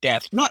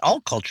death? Not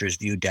all cultures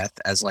view death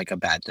as like a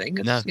bad thing.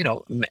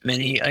 No.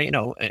 Many,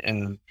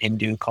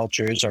 Hindu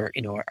cultures are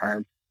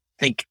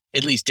think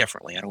at least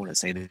differently. I don't want to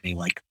say anything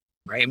like,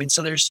 right. I mean,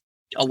 so there's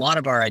a lot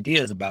of our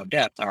ideas about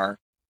death are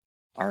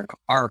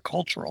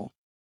cultural.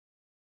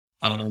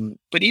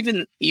 But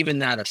even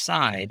that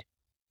aside,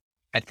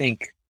 I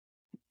think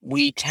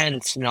we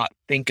tend to not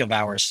think of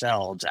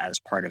ourselves as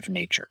part of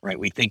nature, right?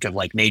 We think of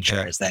like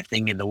nature as that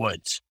thing in the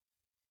woods,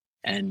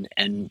 and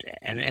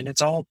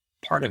it's all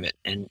part of it.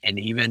 And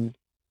even,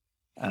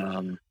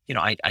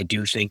 I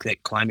do think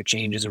that climate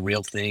change is a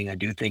real thing. I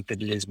do think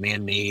that it is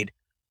man-made.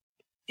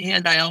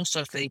 And I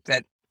also think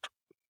that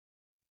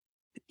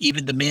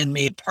even the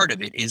man-made part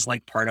of it is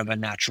like part of a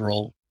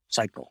natural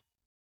cycle,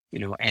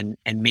 and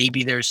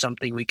maybe there's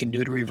something we can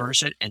do to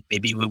reverse it, and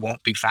maybe we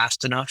won't be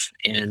fast enough,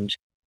 and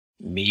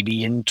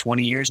maybe in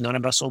 20 years, none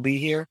of us will be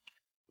here.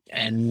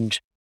 And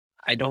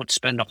I don't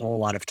spend a whole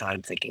lot of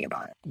time thinking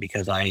about it,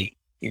 because this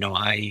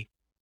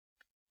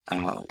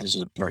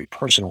is a very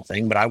personal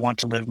thing, but I want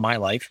to live my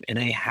life in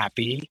a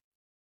happy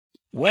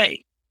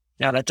way.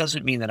 Now, that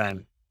doesn't mean that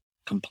I'm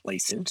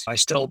complacent. I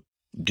still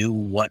do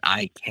what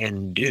I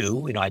can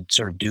do. I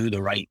sort of do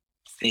the right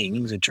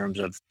things in terms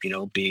of,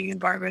 being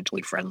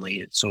environmentally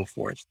friendly and so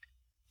forth.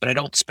 But I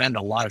don't spend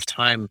a lot of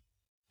time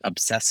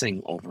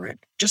obsessing over it.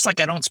 Just like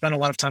I don't spend a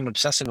lot of time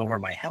obsessing over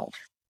my health,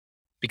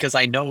 because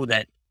I know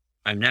that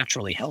I'm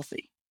naturally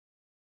healthy,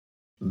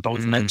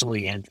 both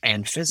mentally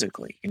and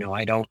physically.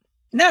 I don't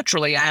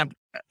naturally, I have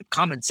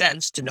common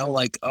sense to know,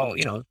 like, oh,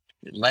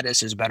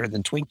 lettuce is better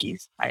than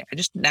Twinkies. I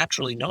just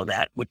naturally know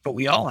that, but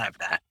we all have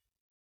that.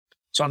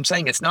 So I'm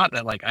saying it's not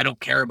that like I don't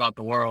care about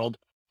the world.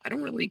 I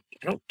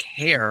don't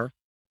care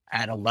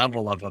at a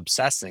level of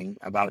obsessing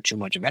about too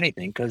much of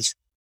anything, because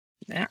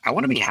I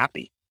want to be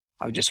happy.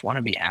 I just want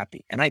to be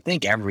happy. And I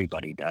think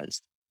everybody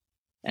does.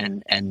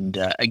 And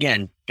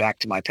again, back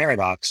to my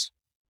paradox,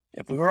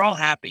 if we were all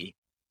happy,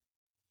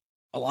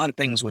 a lot of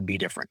things would be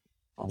different.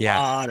 A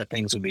lot of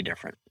things would be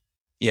different.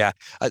 Yeah.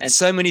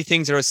 So many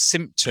things are a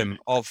symptom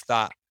of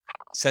that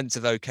sense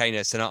of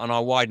okayness, and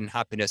our widen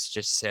happiness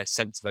just a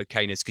sense of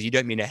okayness, because you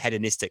don't mean a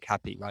hedonistic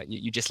happy, right?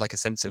 You just like a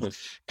sense of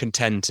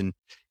content, and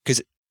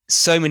because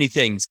so many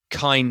things,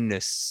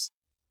 kindness,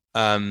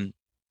 the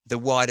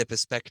wider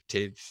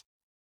perspective,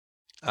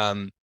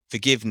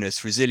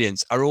 forgiveness,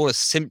 resilience, are all a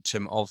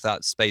symptom of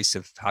that space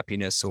of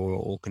happiness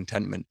or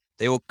contentment.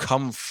 They all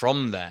come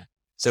from there.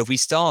 So if we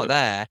start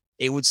there,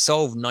 it would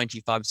solve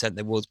 95% of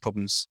the world's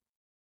problems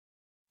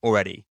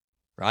already,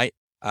 right?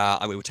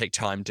 And it would take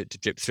time to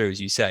drip through,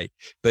 as you say,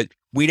 but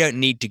we don't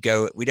need to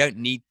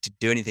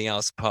do anything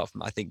else apart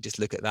from, I think, just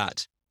look at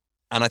that.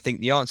 And I think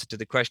the answer to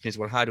the question is,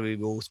 well, how do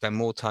we all spend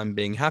more time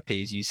being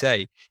happy? As you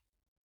say,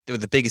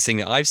 the biggest thing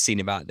that I've seen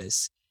about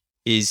this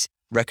is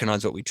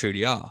recognize what we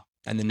truly are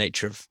and the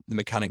nature of the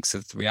mechanics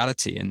of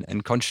reality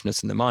and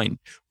consciousness in the mind.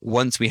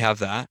 Once we have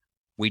that,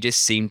 we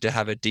just seem to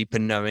have a deeper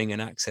knowing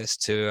and access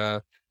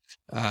to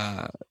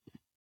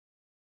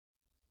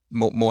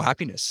more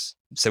happiness.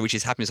 So, which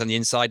is happiness on the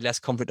inside, less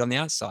conflict on the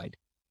outside.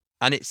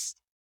 And it's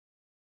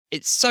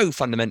so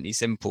fundamentally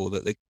simple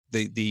that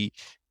the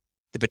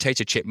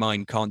potato chip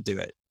mind can't do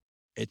it.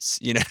 It's,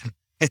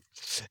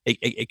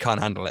 it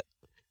can't handle it.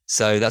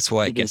 So that's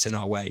why it gets in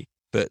our way.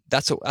 But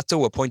that's all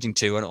we're pointing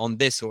to on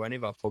this or any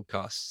of our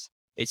podcasts.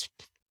 It's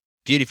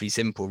beautifully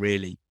simple,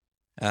 really.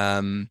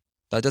 That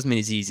doesn't mean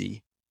it's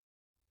easy.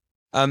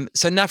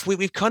 So Naf,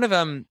 we've kind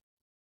of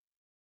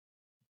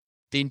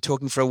been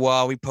talking for a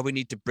while. We probably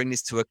need to bring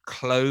this to a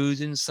close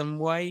in some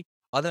way.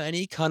 Are there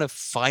any kind of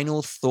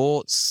final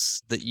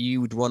thoughts that you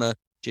would want to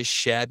just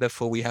share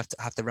before we have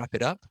to wrap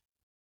it up?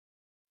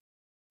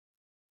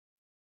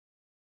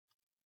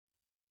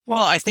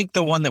 Well, I think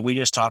the one that we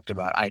just talked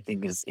about, I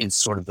think is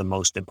sort of the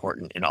most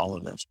important in all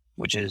of this,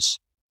 which is,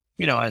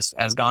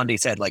 as Gandhi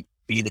said, like,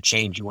 be the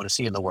change you want to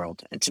see in the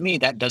world. And to me,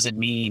 that doesn't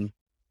mean,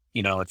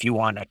 if you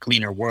want a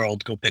cleaner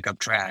world, go pick up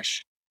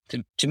trash.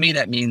 To me,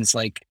 that means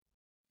like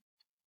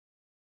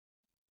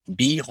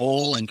be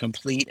whole and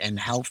complete and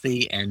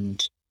healthy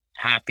and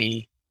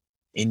happy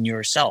in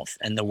yourself,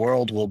 and the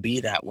world will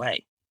be that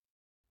way.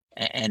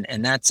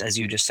 And that's, as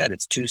you just said,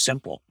 it's too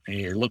simple.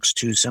 It looks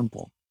too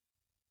simple.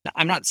 Now,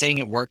 I'm not saying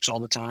it works all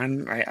the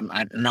time, right?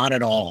 Not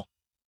at all.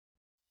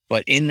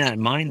 But in that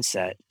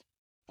mindset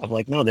of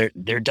like, no,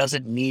 there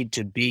doesn't need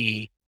to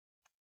be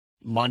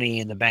money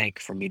in the bank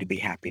for me to be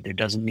happy. There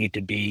doesn't need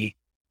to be,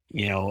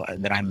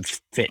 that I'm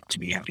fit to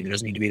be happy. There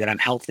doesn't need to be that I'm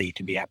healthy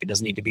to be happy. It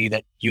doesn't need to be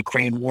that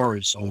Ukraine war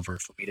is over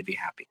for me to be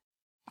happy.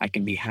 I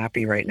can be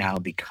happy right now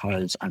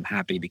because I'm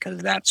happy, because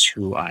that's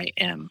who I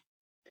am.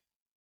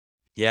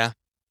 Yeah.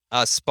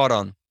 Spot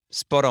on.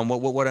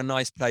 What a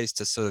nice place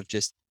to sort of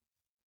just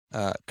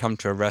come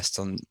to a rest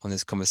on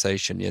this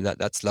conversation. Yeah,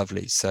 that's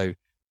lovely. So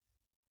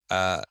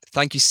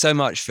thank you so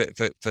much for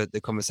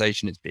the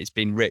conversation. It's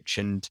been rich,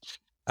 and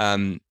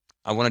I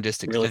want to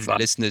just extend Really the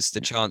listeners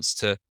the chance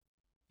to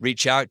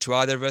reach out to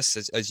either of us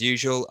as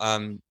usual.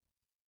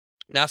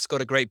 Naf's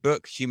got a great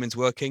book, Humans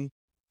Working,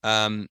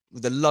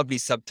 with a lovely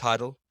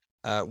subtitle,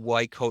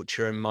 Why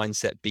Culture and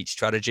Mindset Beat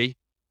Strategy,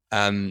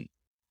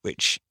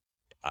 which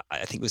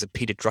I think was a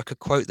Peter Drucker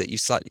quote that you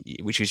slightly,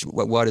 which is,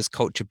 why does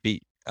culture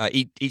beat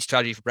eat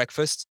strategy for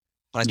breakfast?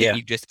 And I think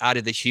you just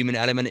added the human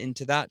element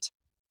into that.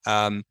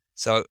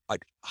 So I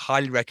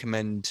highly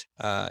recommend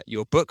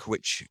your book,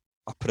 which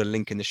I'll put a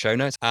link in the show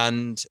notes.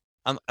 And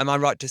am I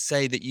right to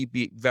say that you'd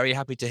be very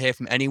happy to hear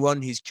from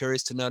anyone who's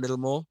curious to know a little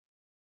more?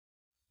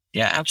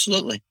 Yeah,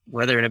 absolutely.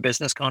 Whether in a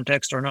business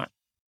context or not.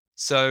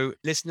 So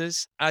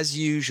listeners, as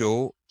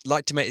usual,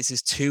 like to make this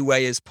as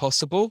two-way as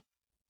possible,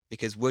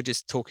 because we're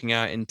just talking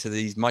out into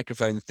these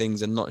microphone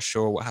things and not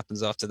sure what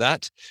happens after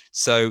that.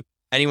 So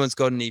anyone's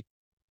got any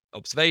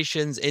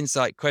observations,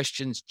 insight,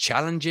 questions,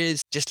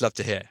 challenges, just love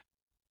to hear.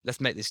 Let's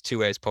make this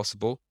two-way as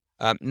possible.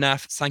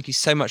 Naf, thank you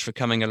so much for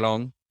coming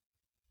along.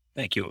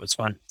 Thank you. It was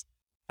fun.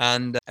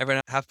 And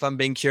everyone, have fun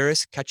being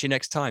curious. Catch you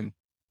next time.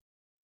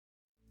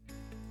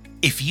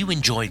 If you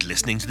enjoyed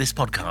listening to this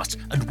podcast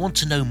and want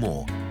to know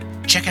more,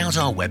 check out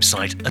our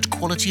website at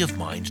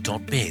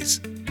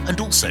qualityofmind.biz. And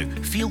also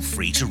feel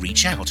free to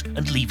reach out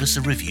and leave us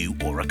a review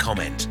or a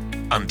comment.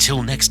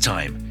 Until next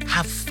time,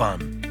 have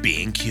fun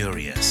being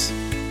curious.